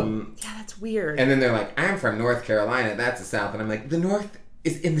 Yeah. Yeah, that's weird. And then they're like, I'm from North Carolina. That's the South. And I'm like, the North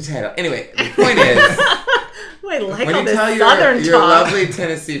is in the title. Anyway, the point is, I like when all you this tell Southern your talk. lovely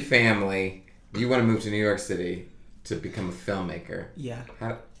Tennessee family you want to move to New York City to become a filmmaker. Yeah.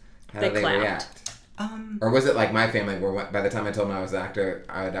 How They did they clapped. react? Or was it like my family, where by the time I told them I was an actor,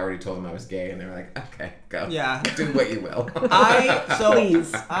 I had already told them I was gay, and they were like, "Okay, go, do what you will."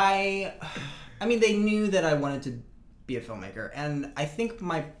 Please. I mean, they knew that I wanted to be a filmmaker, and I think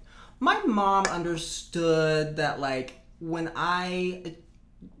my mom understood that, like, when I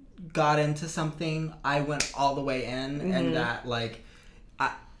got into something, I went all the way in, and that, like,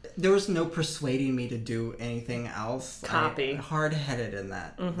 there was no persuading me to do anything else. Copy. Hard-headed in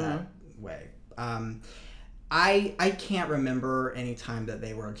that way. I can't remember any time that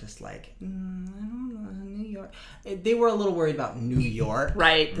they were just like, I don't know, New York. They were a little worried about New York.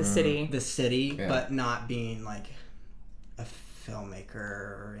 Right, the city. The city, but not being like a filmmaker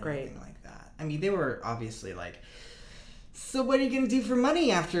or anything like that. I mean, they were obviously like, so what are you going to do for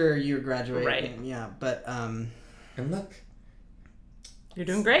money after you graduate? Right. And, yeah, but... and look... You're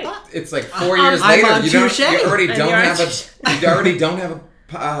doing great. It's like 4 years later, you already don't have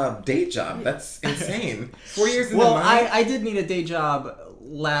a day job. That's insane. 4 years. Well, I did need a day job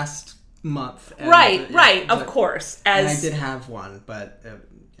last month. And, right, of course. And I did have one, but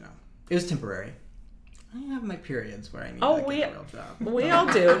it was temporary. I have my periods where I need a real job. We all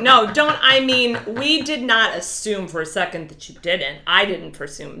do. No, don't. I mean, we did not assume for a second that you didn't. I didn't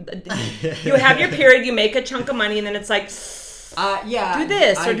presume. You have your period, you make a chunk of money, and then it's like... do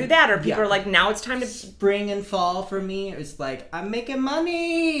this or do that, or people are like, now it's time to... Spring and fall for me, it's like, I'm making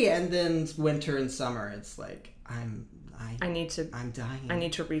money, and then winter and summer, it's like, I'm dying. I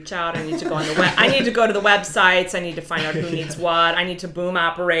need to reach out. I need to go on the web. I need to go to the websites. I need to find out who needs what. I need to boom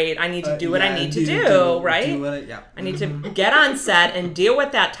operate. I need to do what I need to do, right? I need to get on set and deal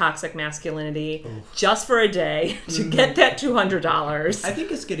with that toxic masculinity just for a day to get that $200. I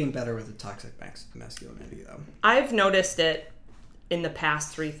think it's getting better with the toxic masculinity, though. I've noticed it in the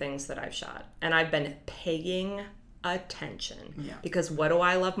past 3 things that I've shot, and I've been paying attention. Yeah. Because what do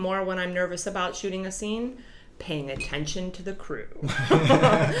I love more when I'm nervous about shooting a scene? paying attention to the crew.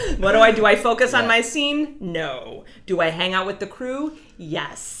 What do? I focus on my scene? No. Do I hang out with the crew?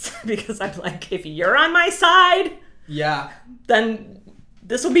 Yes. Because I'm like, if you're on my side, then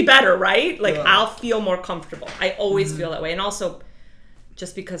this will be better, right? Like, I'll feel more comfortable. I always feel that way. And also,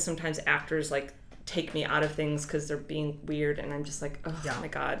 just because sometimes actors, like, take me out of things because they're being weird, and I'm just like, oh my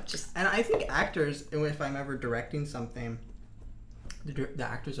God. And I think actors, if I'm ever directing something, the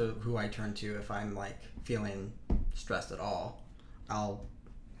actors are who I turn to if I'm like feeling stressed at all. I'll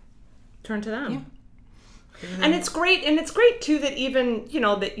turn to them. Yeah. And it's great too that even,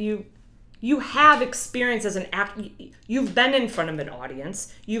 that you have experience as an actor. You've been in front of an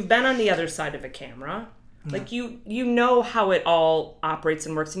audience. You've been on the other side of a camera. Yeah. Like you know how it all operates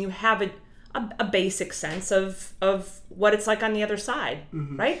and works, and you have a basic sense of what it's like on the other side,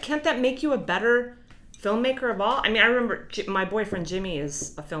 right? Can't that make you a better filmmaker of all? I mean, I remember my boyfriend Jimmy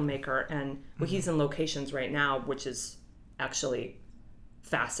is a filmmaker, and he's in locations right now, which is actually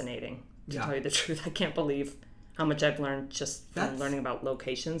fascinating, to tell you the truth. I can't believe how much I've learned just from learning about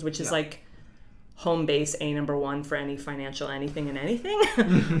locations, which is like home base number one for any financial anything and anything.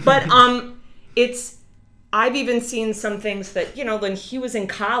 But I've even seen some things that, when he was in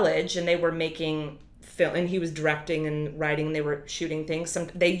college and they were making film and he was directing and writing and they were shooting things,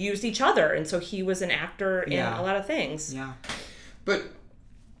 they used each other. And so he was an actor in a lot of things. Yeah. But,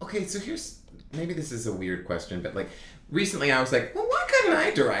 okay, so maybe this is a weird question, but like recently I was like, well, why couldn't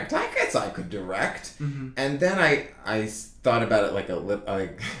I direct? I guess I could direct. And then I thought about it like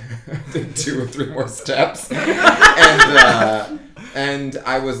I did 2 or 3 more steps. And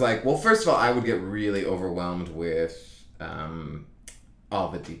I was like, well, first of all, I would get really overwhelmed with all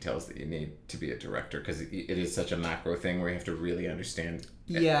the details that you need to be a director, because it is such a macro thing where you have to really understand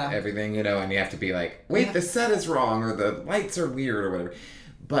everything, and you have to be like, wait, the set is wrong, or the lights are weird, or whatever.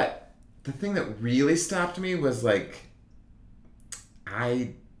 But the thing that really stopped me was like,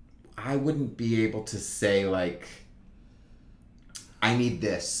 I wouldn't be able to say like, I need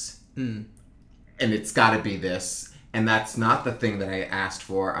this, and it's got to be this, and that's not the thing that I asked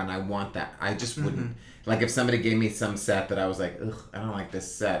for, and I want that. I just wouldn't. Like, if somebody gave me some set that I was like, ugh, I don't like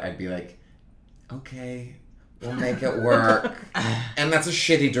this set, I'd be like, okay, we'll make it work. And that's a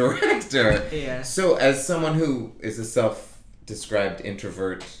shitty director. Yeah. So, as someone who is a self-described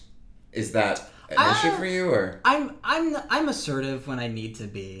introvert, is that an issue for you, or? I'm assertive when I need to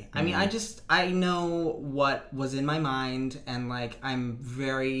be. I mean, I know what was in my mind, and like I'm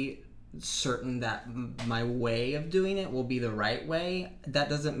very certain that my way of doing it will be the right way. That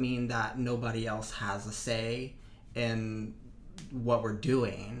doesn't mean that nobody else has a say in what we're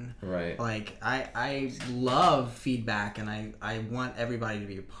doing. Right. Like I love feedback, and I want everybody to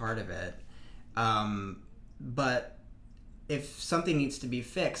be a part of it. But if something needs to be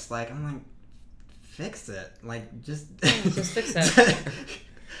fixed, like I'm like, fix it. Like just fix it.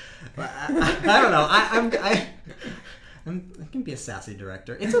 I don't know. I can be a sassy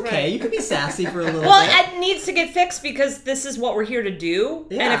director. It's okay. You can be sassy for a little bit. It needs to get fixed because this is what we're here to do.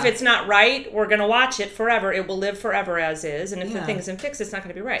 Yeah. And if it's not right, we're going to watch it forever. It will live forever as is. And if the thing isn't fixed, it's not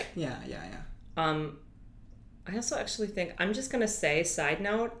going to be right. Yeah. I also actually think, I'm just going to say, side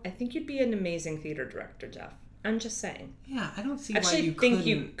note, I think you'd be an amazing theater director, Jeff. I'm just saying. Yeah, I don't see why you couldn't. I think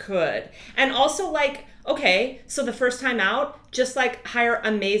you could. And also, like, okay, so the first time out, just, like, hire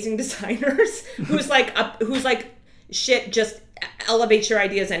amazing designers who's like, shit, just elevate your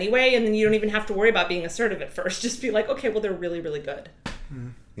ideas anyway, and then you don't even have to worry about being assertive at first. Just be like, okay, well, they're really, really good.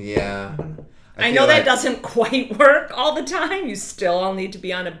 Yeah. I know that doesn't quite work all the time. You still all need to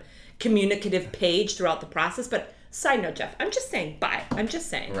be on a communicative page throughout the process, but side note, Jeff, I'm just saying, bye. I'm just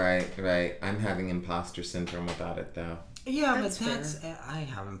saying. Right. I'm having imposter syndrome about it, though. Yeah, I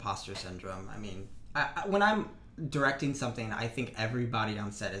have imposter syndrome. I mean, when I'm directing something, I think everybody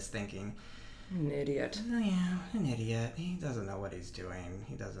on set is thinking, an idiot. Yeah, an idiot. He doesn't know what he's doing.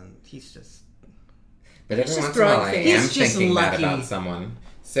 He's just... But every once in a while I am thinking that about someone.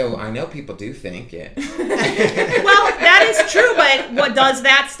 So I know people do think it. Well, that is true, but what does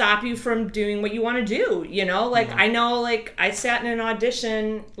that stop you from doing what you want to do? Like, I know, like, I sat in an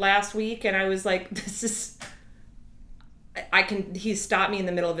audition last week and I was like, he stopped me in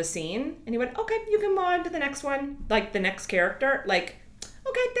the middle of a scene and he went, okay, you can move on to the next one. Like, the next character. Like,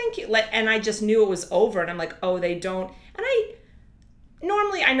 okay, thank you. And I just knew it was over, and I'm like, oh, they don't. And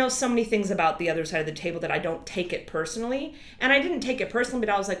normally I know so many things about the other side of the table that I don't take it personally. And I didn't take it personally,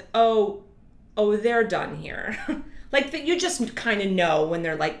 but I was like, oh, they're done here. Like, that you just kind of know when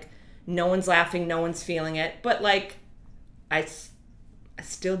they're like, no one's laughing, no one's feeling it. But like, I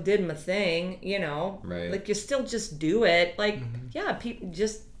still did my thing, Right. Like, you still just do it. Like, yeah,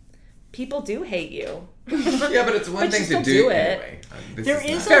 people do hate you. Yeah, but it's one But thing you to still do do it. anyway. There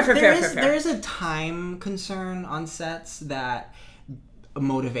is there is a time concern on sets that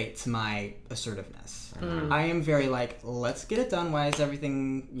motivates my assertiveness. I am very like, let's get it done. Why is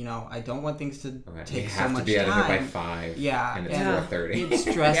everything, I don't want things to take so much time. You have to be out of here by 5. Yeah, and it's 4:30. It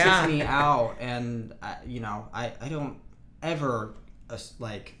stresses me out, and I don't ever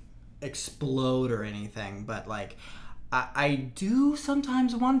like explode or anything, but like I do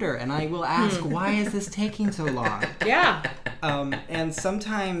sometimes wonder, and I will ask, why is this taking so long? Yeah. And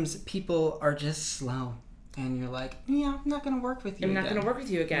sometimes people are just slow. And you're like, yeah, I'm not going to work with you I'm not going to work with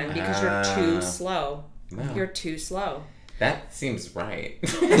you again because you're too slow. No. You're too slow. That seems right.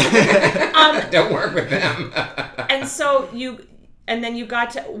 Don't work with them. And then you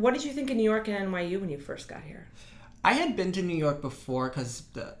got to, what did you think of New York and NYU when you first got here? I had been to New York before because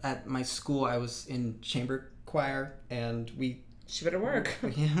at my school I was in chamber choir and we... She better work.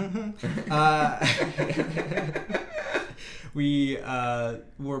 We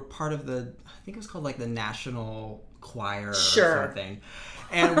were part of the, I think it was called like the National Choir or sure. something.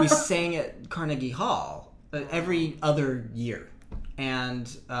 And we sang at Carnegie Hall every other year. And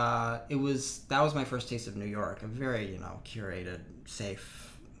that was my first taste of New York. A very, curated,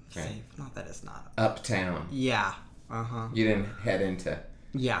 safe. Not that it's not. Uptown. Yeah. Uh-huh. You didn't head into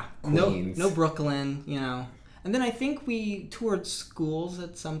Queens. No Brooklyn, And then I think we toured schools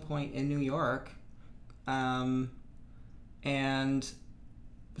at some point in New York. And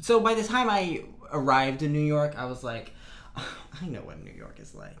so by the time I arrived in New York, I was like, I know what New York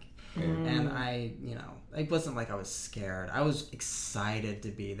is like. Mm. And it wasn't like I was scared. I was excited to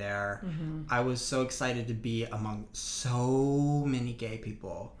be there. Mm-hmm. I was so excited to be among so many gay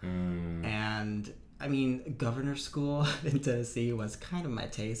people. Mm. And I mean, Governor School in Tennessee was kind of my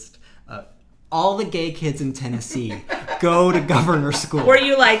taste. All the gay kids in Tennessee go to Governor School. Were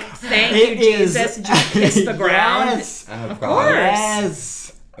you like, thank you, Jesus? Did you kiss the ground? Yes. Of course.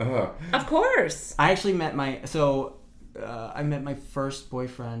 Yes. Of course. I actually met my first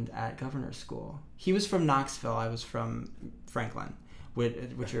boyfriend at Governor School. He was from Knoxville. I was from Franklin,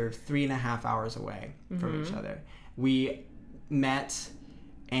 which are 3.5 hours away from each other. We met...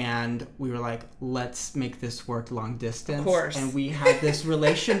 And we were like, let's make this work long distance. Of course. And we had this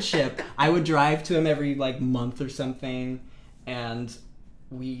relationship. I would drive to him every month or something. And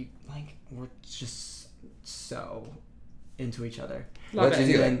we were just so into each other. What did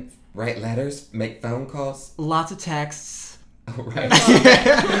you do? Write letters? Make phone calls? Lots of texts. Oh, right.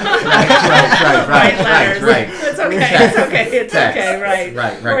 Right. It's okay. It's okay.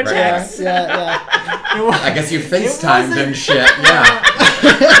 Right. Or text. Yeah. I guess you FaceTimed and shit. Yeah.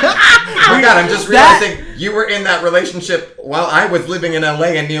 Oh my God, I'm just realizing you were in that relationship while I was living in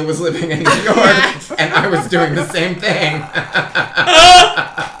LA and Neil was living in New York, and I was doing the same thing.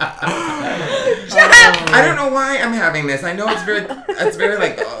 I don't know why I'm having this. I know it's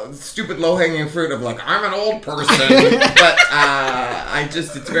very stupid low-hanging fruit of I'm an old person, but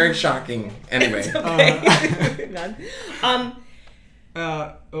it's very shocking. Anyway. It's okay.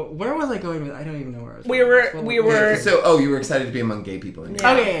 Where was I going with? I don't even know where I was. We were. So, you were excited to be among gay people in New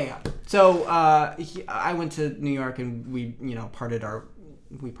York. Okay, yeah. So, I went to New York and we, parted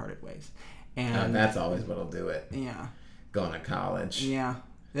ways. And that's always what'll do it. Yeah. Going to college. Yeah.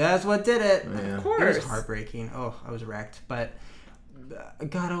 That's what did it. Yeah. Of course. It was heartbreaking. Oh, I was wrecked, but I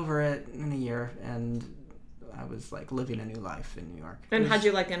got over it in a year and I was living a new life in New York. And how'd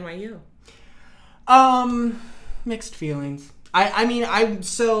you like NYU? Mixed feelings. I mean, I'm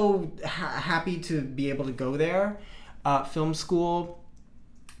so happy to be able to go there. Film school,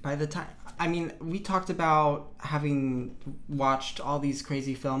 by the time... I mean, we talked about having watched all these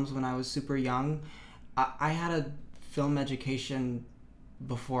crazy films when I was super young. I had a film education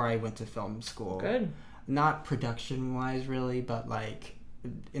before I went to film school. Good. Not production-wise, really, but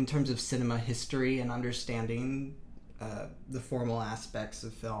in terms of cinema history and understanding the formal aspects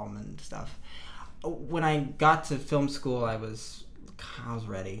of film and stuff. When I got to film school, I was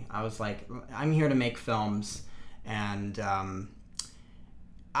ready. I was like, I'm here to make films. And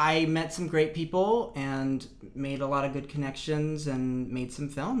I met some great people and made a lot of good connections and made some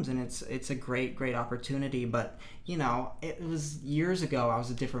films. And it's a great, great opportunity. But, it was years ago. I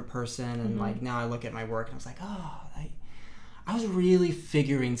was a different person. And now I look at my work and I was like, I was really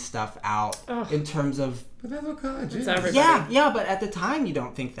figuring stuff out in terms of... But that's what college is. Yeah, but at the time you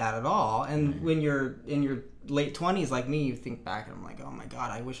don't think that at all. And when you're in your late 20s like me, you think back and I'm like, oh my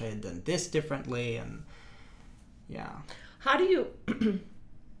God, I wish I had done this differently. And yeah. How do you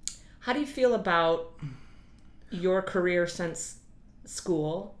feel about your career since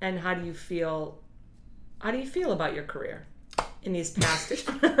school, and how do you feel about your career? in these past.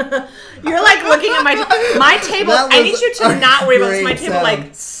 You're like looking at my table. I need you to not worry about this. My table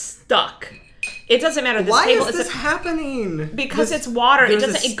like stuck. It doesn't matter. This Why table is this happening? Because it's water.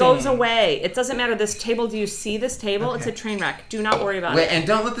 It goes away. It doesn't matter. This table. Do you see this table? Okay. It's a train wreck. Do not worry about it. And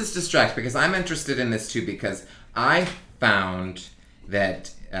don't let this distract, because I'm interested in this too, because I found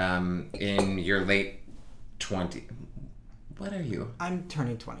that in your late 20s. What are you? I'm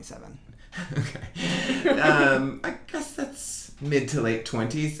turning 27. Okay. I guess that's mid to late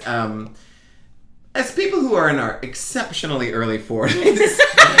 20s. As people who are in our exceptionally early 40s.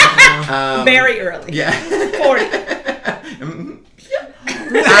 Very early. Yeah. 40.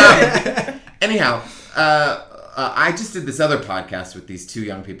 Anyhow, I just did this other podcast with these two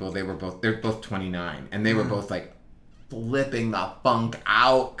young people. They're both 29, and they were both like flipping the funk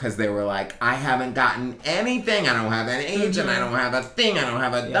out because they were like, I haven't gotten anything. I don't have an agent. I don't have a thing. I don't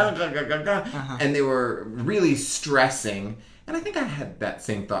have a and they were really stressing. And I think I had that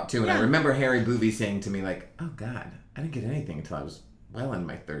same thought too. And I remember Harry Boovy saying to me like, oh God, I didn't get anything until I was well in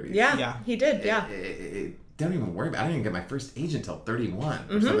my 30s. Yeah, he did. Yeah. Don't even worry about it. I didn't even get my first agent until 31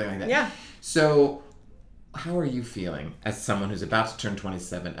 or something like that. Yeah. So how are you feeling as someone who's about to turn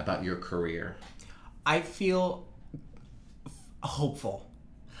 27 about your career? I feel hopeful.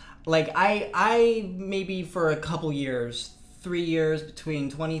 Like I maybe for a couple years, 3 years between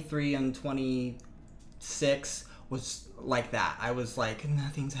 23 and 26 was like that. I was like,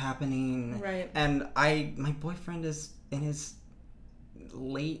 nothing's happening. Right. And my boyfriend is in his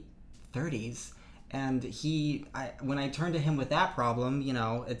late 30s, and when I turned to him with that problem, you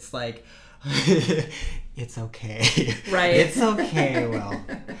know, it's like, it's okay. Right. It's okay, Will.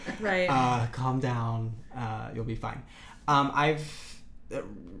 Right. Calm down. You'll be fine. I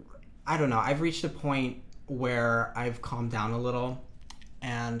don't know. I've reached a point where I've calmed down a little,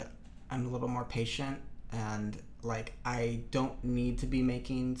 and I'm a little more patient, and like I don't need to be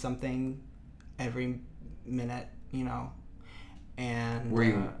making something every minute, you know. And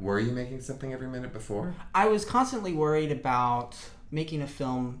were you making something every minute before? I was constantly worried about making a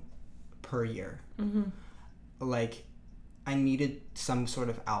film per year. Mm-hmm. Like I needed some sort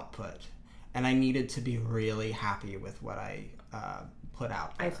of output, and I needed to be really happy with what I put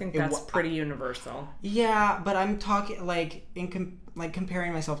out there. I think that's pretty universal. Yeah, but I'm talking like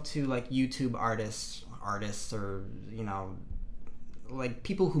comparing myself to like YouTube artists, or you know, like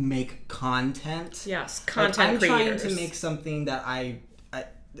people who make content. Yes, content creators. I'm creators. trying to make something that I'm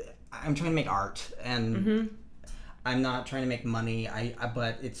trying to make art, and I'm not trying to make money.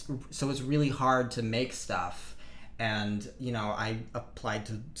 But it's really hard to make stuff. And, you know, I applied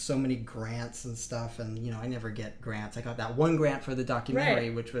to so many grants and stuff, and, you know, I never get grants. I got that one grant for the documentary,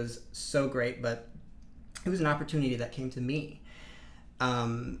 which was so great, but it was an opportunity that came to me.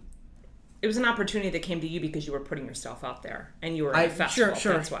 It was an opportunity that came to you because you were putting yourself out there, and you were in a festival.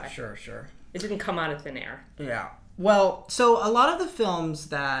 Sure. That's why. Sure. It didn't come out of thin air. Yeah. Well, so a lot of the films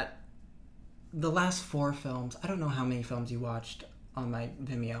the last 4 films, I don't know how many films you watched on my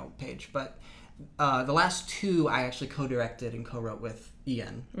Vimeo page, but the last 2 I actually co-directed and co-wrote with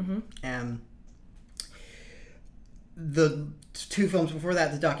Ian. Mm-hmm. And the 2 films before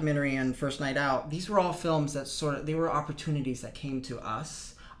that, the documentary and First Night Out, these were all films that they were opportunities that came to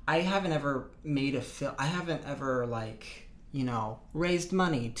us. I haven't ever made a film. I haven't ever, like, you know, raised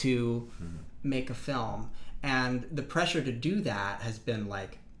money to make a film. And the pressure to do that has been,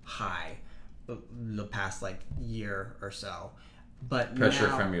 like, high the past, like, year or so. But pressure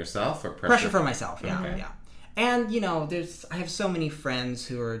from yourself or pressure from myself? Yeah. And you know, I have so many friends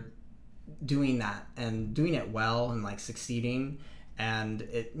who are doing that and doing it well and like succeeding, and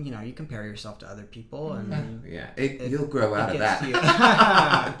it, you know, you compare yourself to other people, and you'll grow out of that.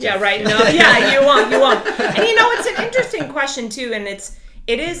 Yeah, right. No, yeah, you won't. And you know, it's an interesting question too, and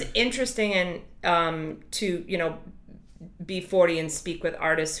it is interesting and to, you know, be 40 and speak with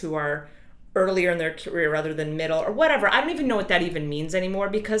artists who are earlier in their career rather than middle or whatever. I don't even know what that even means anymore,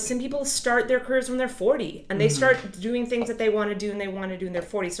 because some people start their careers when they're 40 and they start doing things that they want to do and they want to do in their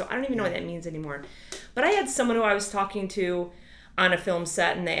 40s. So I don't even know what that means anymore. But I had someone who I was talking to on a film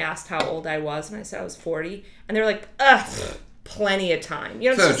set, and they asked how old I was, and I said I was 40, and they're like, plenty of time. You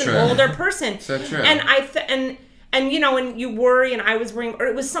know, it's just an older person. So true. And and you know, and you worry, and I was worrying, or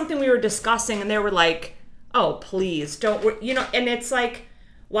it was something we were discussing, and they were like, oh, please don't worry. You know, and it's like,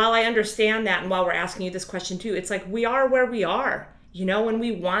 while I understand that, and while we're asking you this question too, it's like we are where we are, you know, and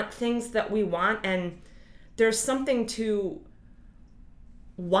we want things that we want, and there's something to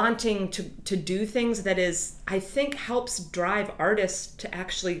wanting to do things that is, I think, helps drive artists to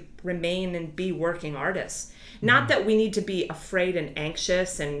actually remain and be working artists. Not that we need to be afraid and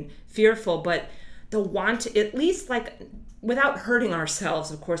anxious and fearful, but the want to, at least like without hurting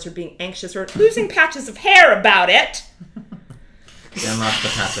ourselves, of course, or being anxious or losing patches of hair about it. Dan lost a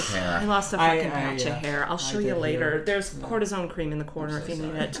patch of hair. I lost a fucking patch of hair. I'll show you later. There's cortisone cream in the corner if you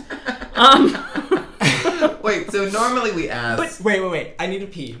need it. Wait, so normally we ask... But wait. I need to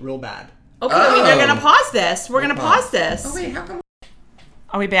pee real bad. Okay, they're going to pause this. We're going to pause this. Oh, wait, how come...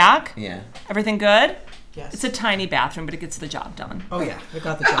 Are we back? Yeah. Everything good? Yes. It's a tiny bathroom, but it gets the job done. Oh, yeah. We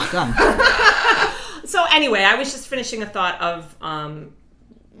got the job done. So anyway, I was just finishing a thought of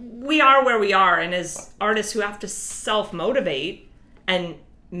we are where we are, and as artists who have to self-motivate and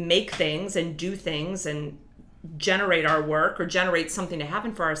make things and do things and generate our work or generate something to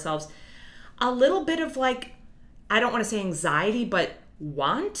happen for ourselves, a little bit of like, I don't want to say anxiety, but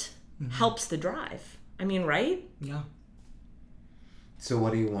want helps the drive. I mean, right? Yeah. So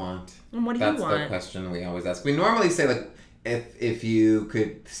what do you want? And what do That's you want? the question we always ask. We normally say, like, if you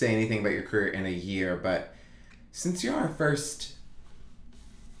could say anything about your career in a year, but since you're our first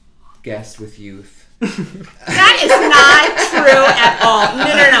guest with youth... That is not true at all.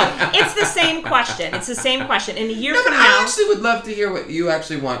 No. It's the same question. It's the same question. In a year from now... I actually would love to hear what you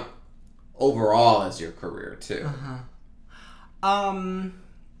actually want overall as your career, too.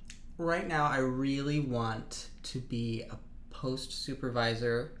 Right now, I really want to be a post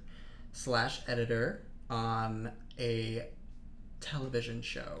supervisor / editor on a television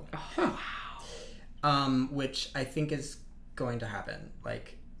show. Oh, wow. Which I think is going to happen,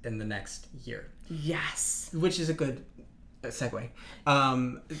 like, in the next year. Yes. Which is a good segue.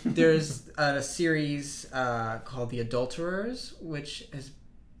 There's a series called The Adulterers, which is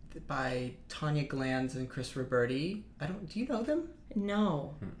by Tanya Glanz and Chris Roberti. Do you know them?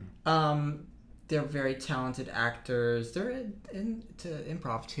 No. They're very talented actors. They're into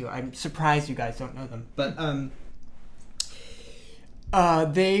improv too. I'm surprised you guys don't know them. But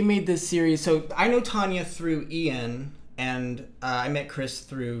they made this series. So I know Tanya through Ian, and I met Chris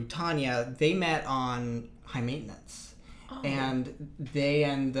through Tanya. They met on High Maintenance. Oh. And they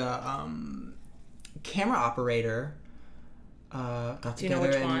and the camera operator got together. Do you know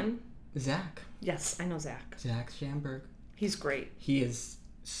which one? Zach. Yes, I know Zach. Zach Schamberg. He's great. He is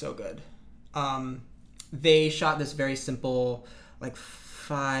so good. They shot this very simple, like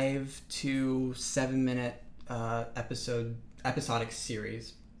 5 to 7 minute episodic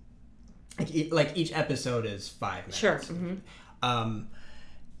series. Like each episode is 5 minutes. Sure. Mm-hmm.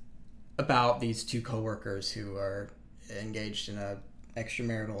 About these two coworkers who are engaged in a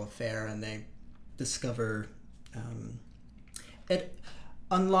extramarital affair, and they discover it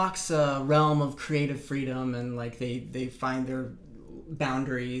unlocks a realm of creative freedom, and like they find their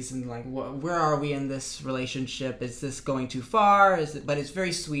boundaries, and like where are we in this relationship? Is this going too far? But it's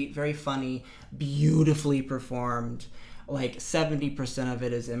very sweet, very funny, beautifully performed. Like 70% of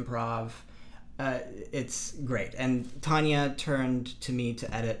it is improv. It's great. And Tanya turned to me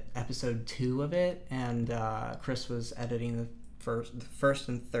to edit episode 2 of it, and Chris was editing the first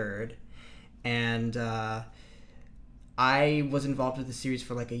and third, and I was involved with the series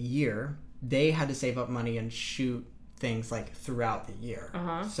for like a year. They had to save up money and shoot things like throughout the year.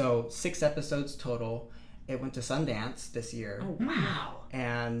 So 6 episodes total. It went to Sundance this year. Oh wow!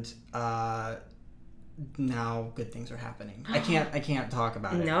 And now good things are happening. I can't talk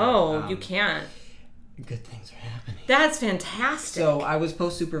about it. No, but, you can't. Good things are happening. That's fantastic. So I was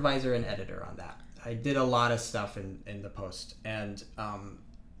post supervisor and editor on that. I did a lot of stuff in the post, and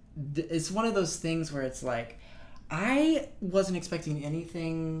it's one of those things where it's like, I wasn't expecting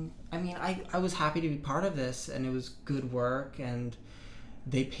anything. I mean, I was happy to be part of this, and it was good work, and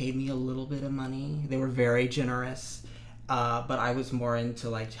they paid me a little bit of money. They were very generous, but I was more into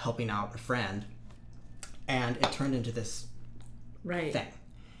like helping out a friend, and it turned into this thing.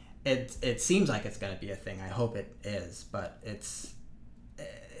 It seems like it's going to be a thing. I hope it is, but it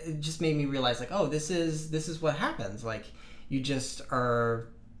just made me realize like, oh, this is what happens. Like, you just are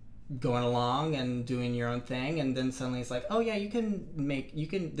going along and doing your own thing, and then suddenly it's like, oh yeah, you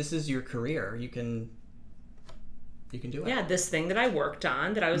can this is your career, you can do it. Yeah, this thing that I worked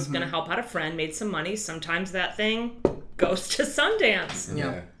on, that I was going to help out a friend, made some money. Sometimes that thing goes to Sundance.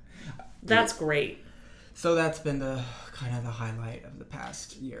 Yeah. That's great. So that's been the kind of the highlight of the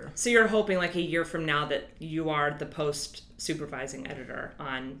past year. So you're hoping like a year from now that you are the post supervising editor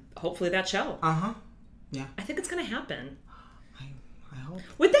on hopefully that show. Yeah. I think it's going to happen. I hope.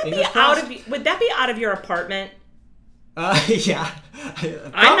 Would that be out of your apartment? Yeah.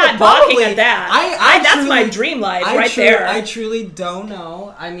 I'm not balking at that. That's my dream life there. I truly don't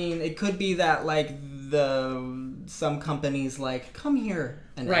know. I mean, it could be that like some companies like, come here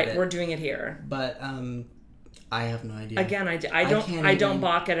and edit. We're doing it here. But I have no idea. Again, I don't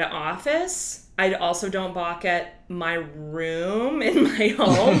balk at an office. I also don't balk at my room in my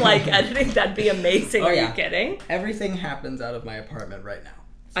home. Like, editing, that'd be amazing. Are you kidding? Everything happens out of my apartment right now.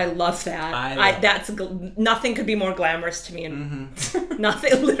 I love that. Nothing could be more glamorous to me. And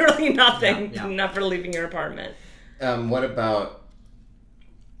nothing, literally nothing. Yeah. Never leaving your apartment. What about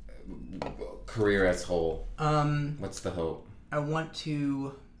career as whole? What's the hope? I want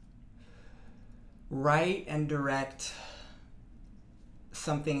to write and direct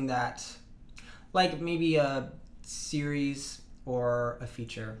something that, like maybe a series or a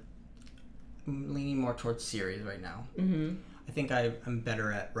feature. I'm leaning more towards series right now. Mm-hmm. I think I'm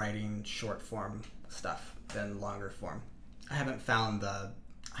better at writing short form stuff than longer form. I haven't found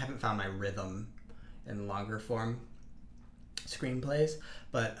my rhythm in longer form screenplays,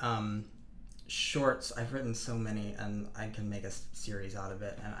 but shorts, I've written so many, and I can make a series out of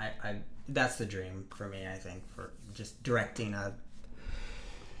it, and I that's the dream for me, I think, for just directing a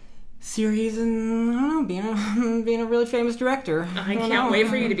series and, I don't know, being a really famous director. I can't wait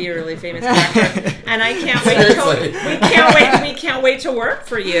for you to be a really famous director. And I can't wait we can't wait to work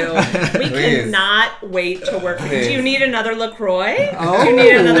for you. We cannot wait to work for you. Do you need another LaCroix? Do you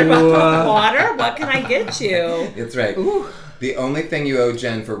need another bottle of water? What can I get you? That's right. Ooh. The only thing you owe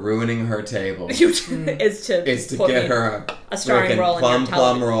Jen for ruining her table is to get her a starring role in your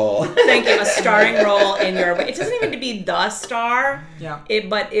plum roll. Thank you, a starring role in your. It doesn't even need to be the star. Yeah.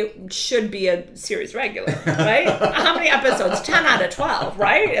 But it should be a series regular, right? How many episodes? 10 out of 12,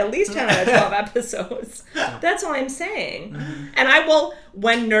 right? At least 10 out of 12 episodes. That's all I'm saying. Mm-hmm. And I will,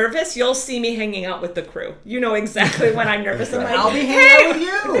 when nervous, you'll see me hanging out with the crew. You know exactly when I'm nervous. I'm like, I'll be hanging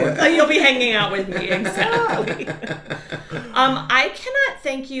out with you. You'll be hanging out with me, exactly. I cannot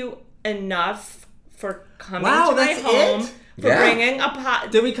thank you enough for coming to my home, for bringing a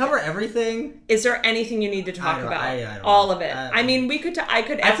pot. Did we cover everything? Is there anything you need to talk about? I don't all know. Of it. I mean, I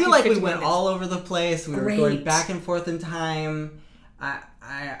could. I feel like we went all over the place. We were going back and forth in time.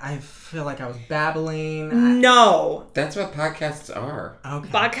 I feel like I was babbling. No. That's what podcasts are. Okay.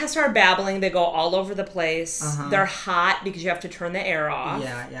 Podcasts are babbling. They go all over the place. Uh-huh. They're hot because you have to turn the air off.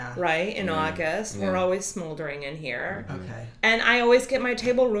 Yeah. Right? In August. Yeah. We're always smoldering in here. Okay. And I always get my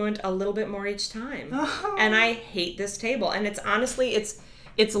table ruined a little bit more each time. Uh-huh. And I hate this table. And it's honestly, it's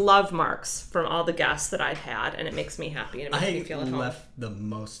love marks from all the guests that I've had, and it makes me happy and it makes me feel at home. I left the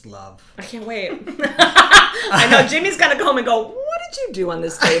most love. I can't wait. I know Jimmy's gonna go home and go, what did you do on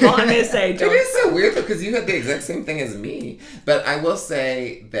this table? I'm gonna say, It is so weird because you had the exact same thing as me. But I will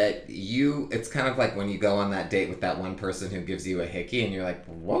say that it's kind of like when you go on that date with that one person who gives you a hickey and you're like,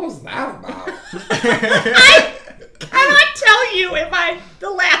 what was that about? I cannot tell you the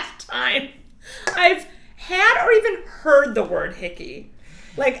last time I've had or even heard the word hickey.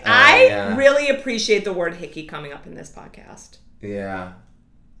 Like, I really appreciate the word hickey coming up in this podcast. Yeah.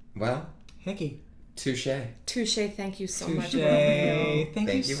 Well. Hickey. Touche. Thank you so much.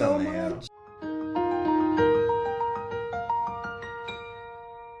 Thank you so much.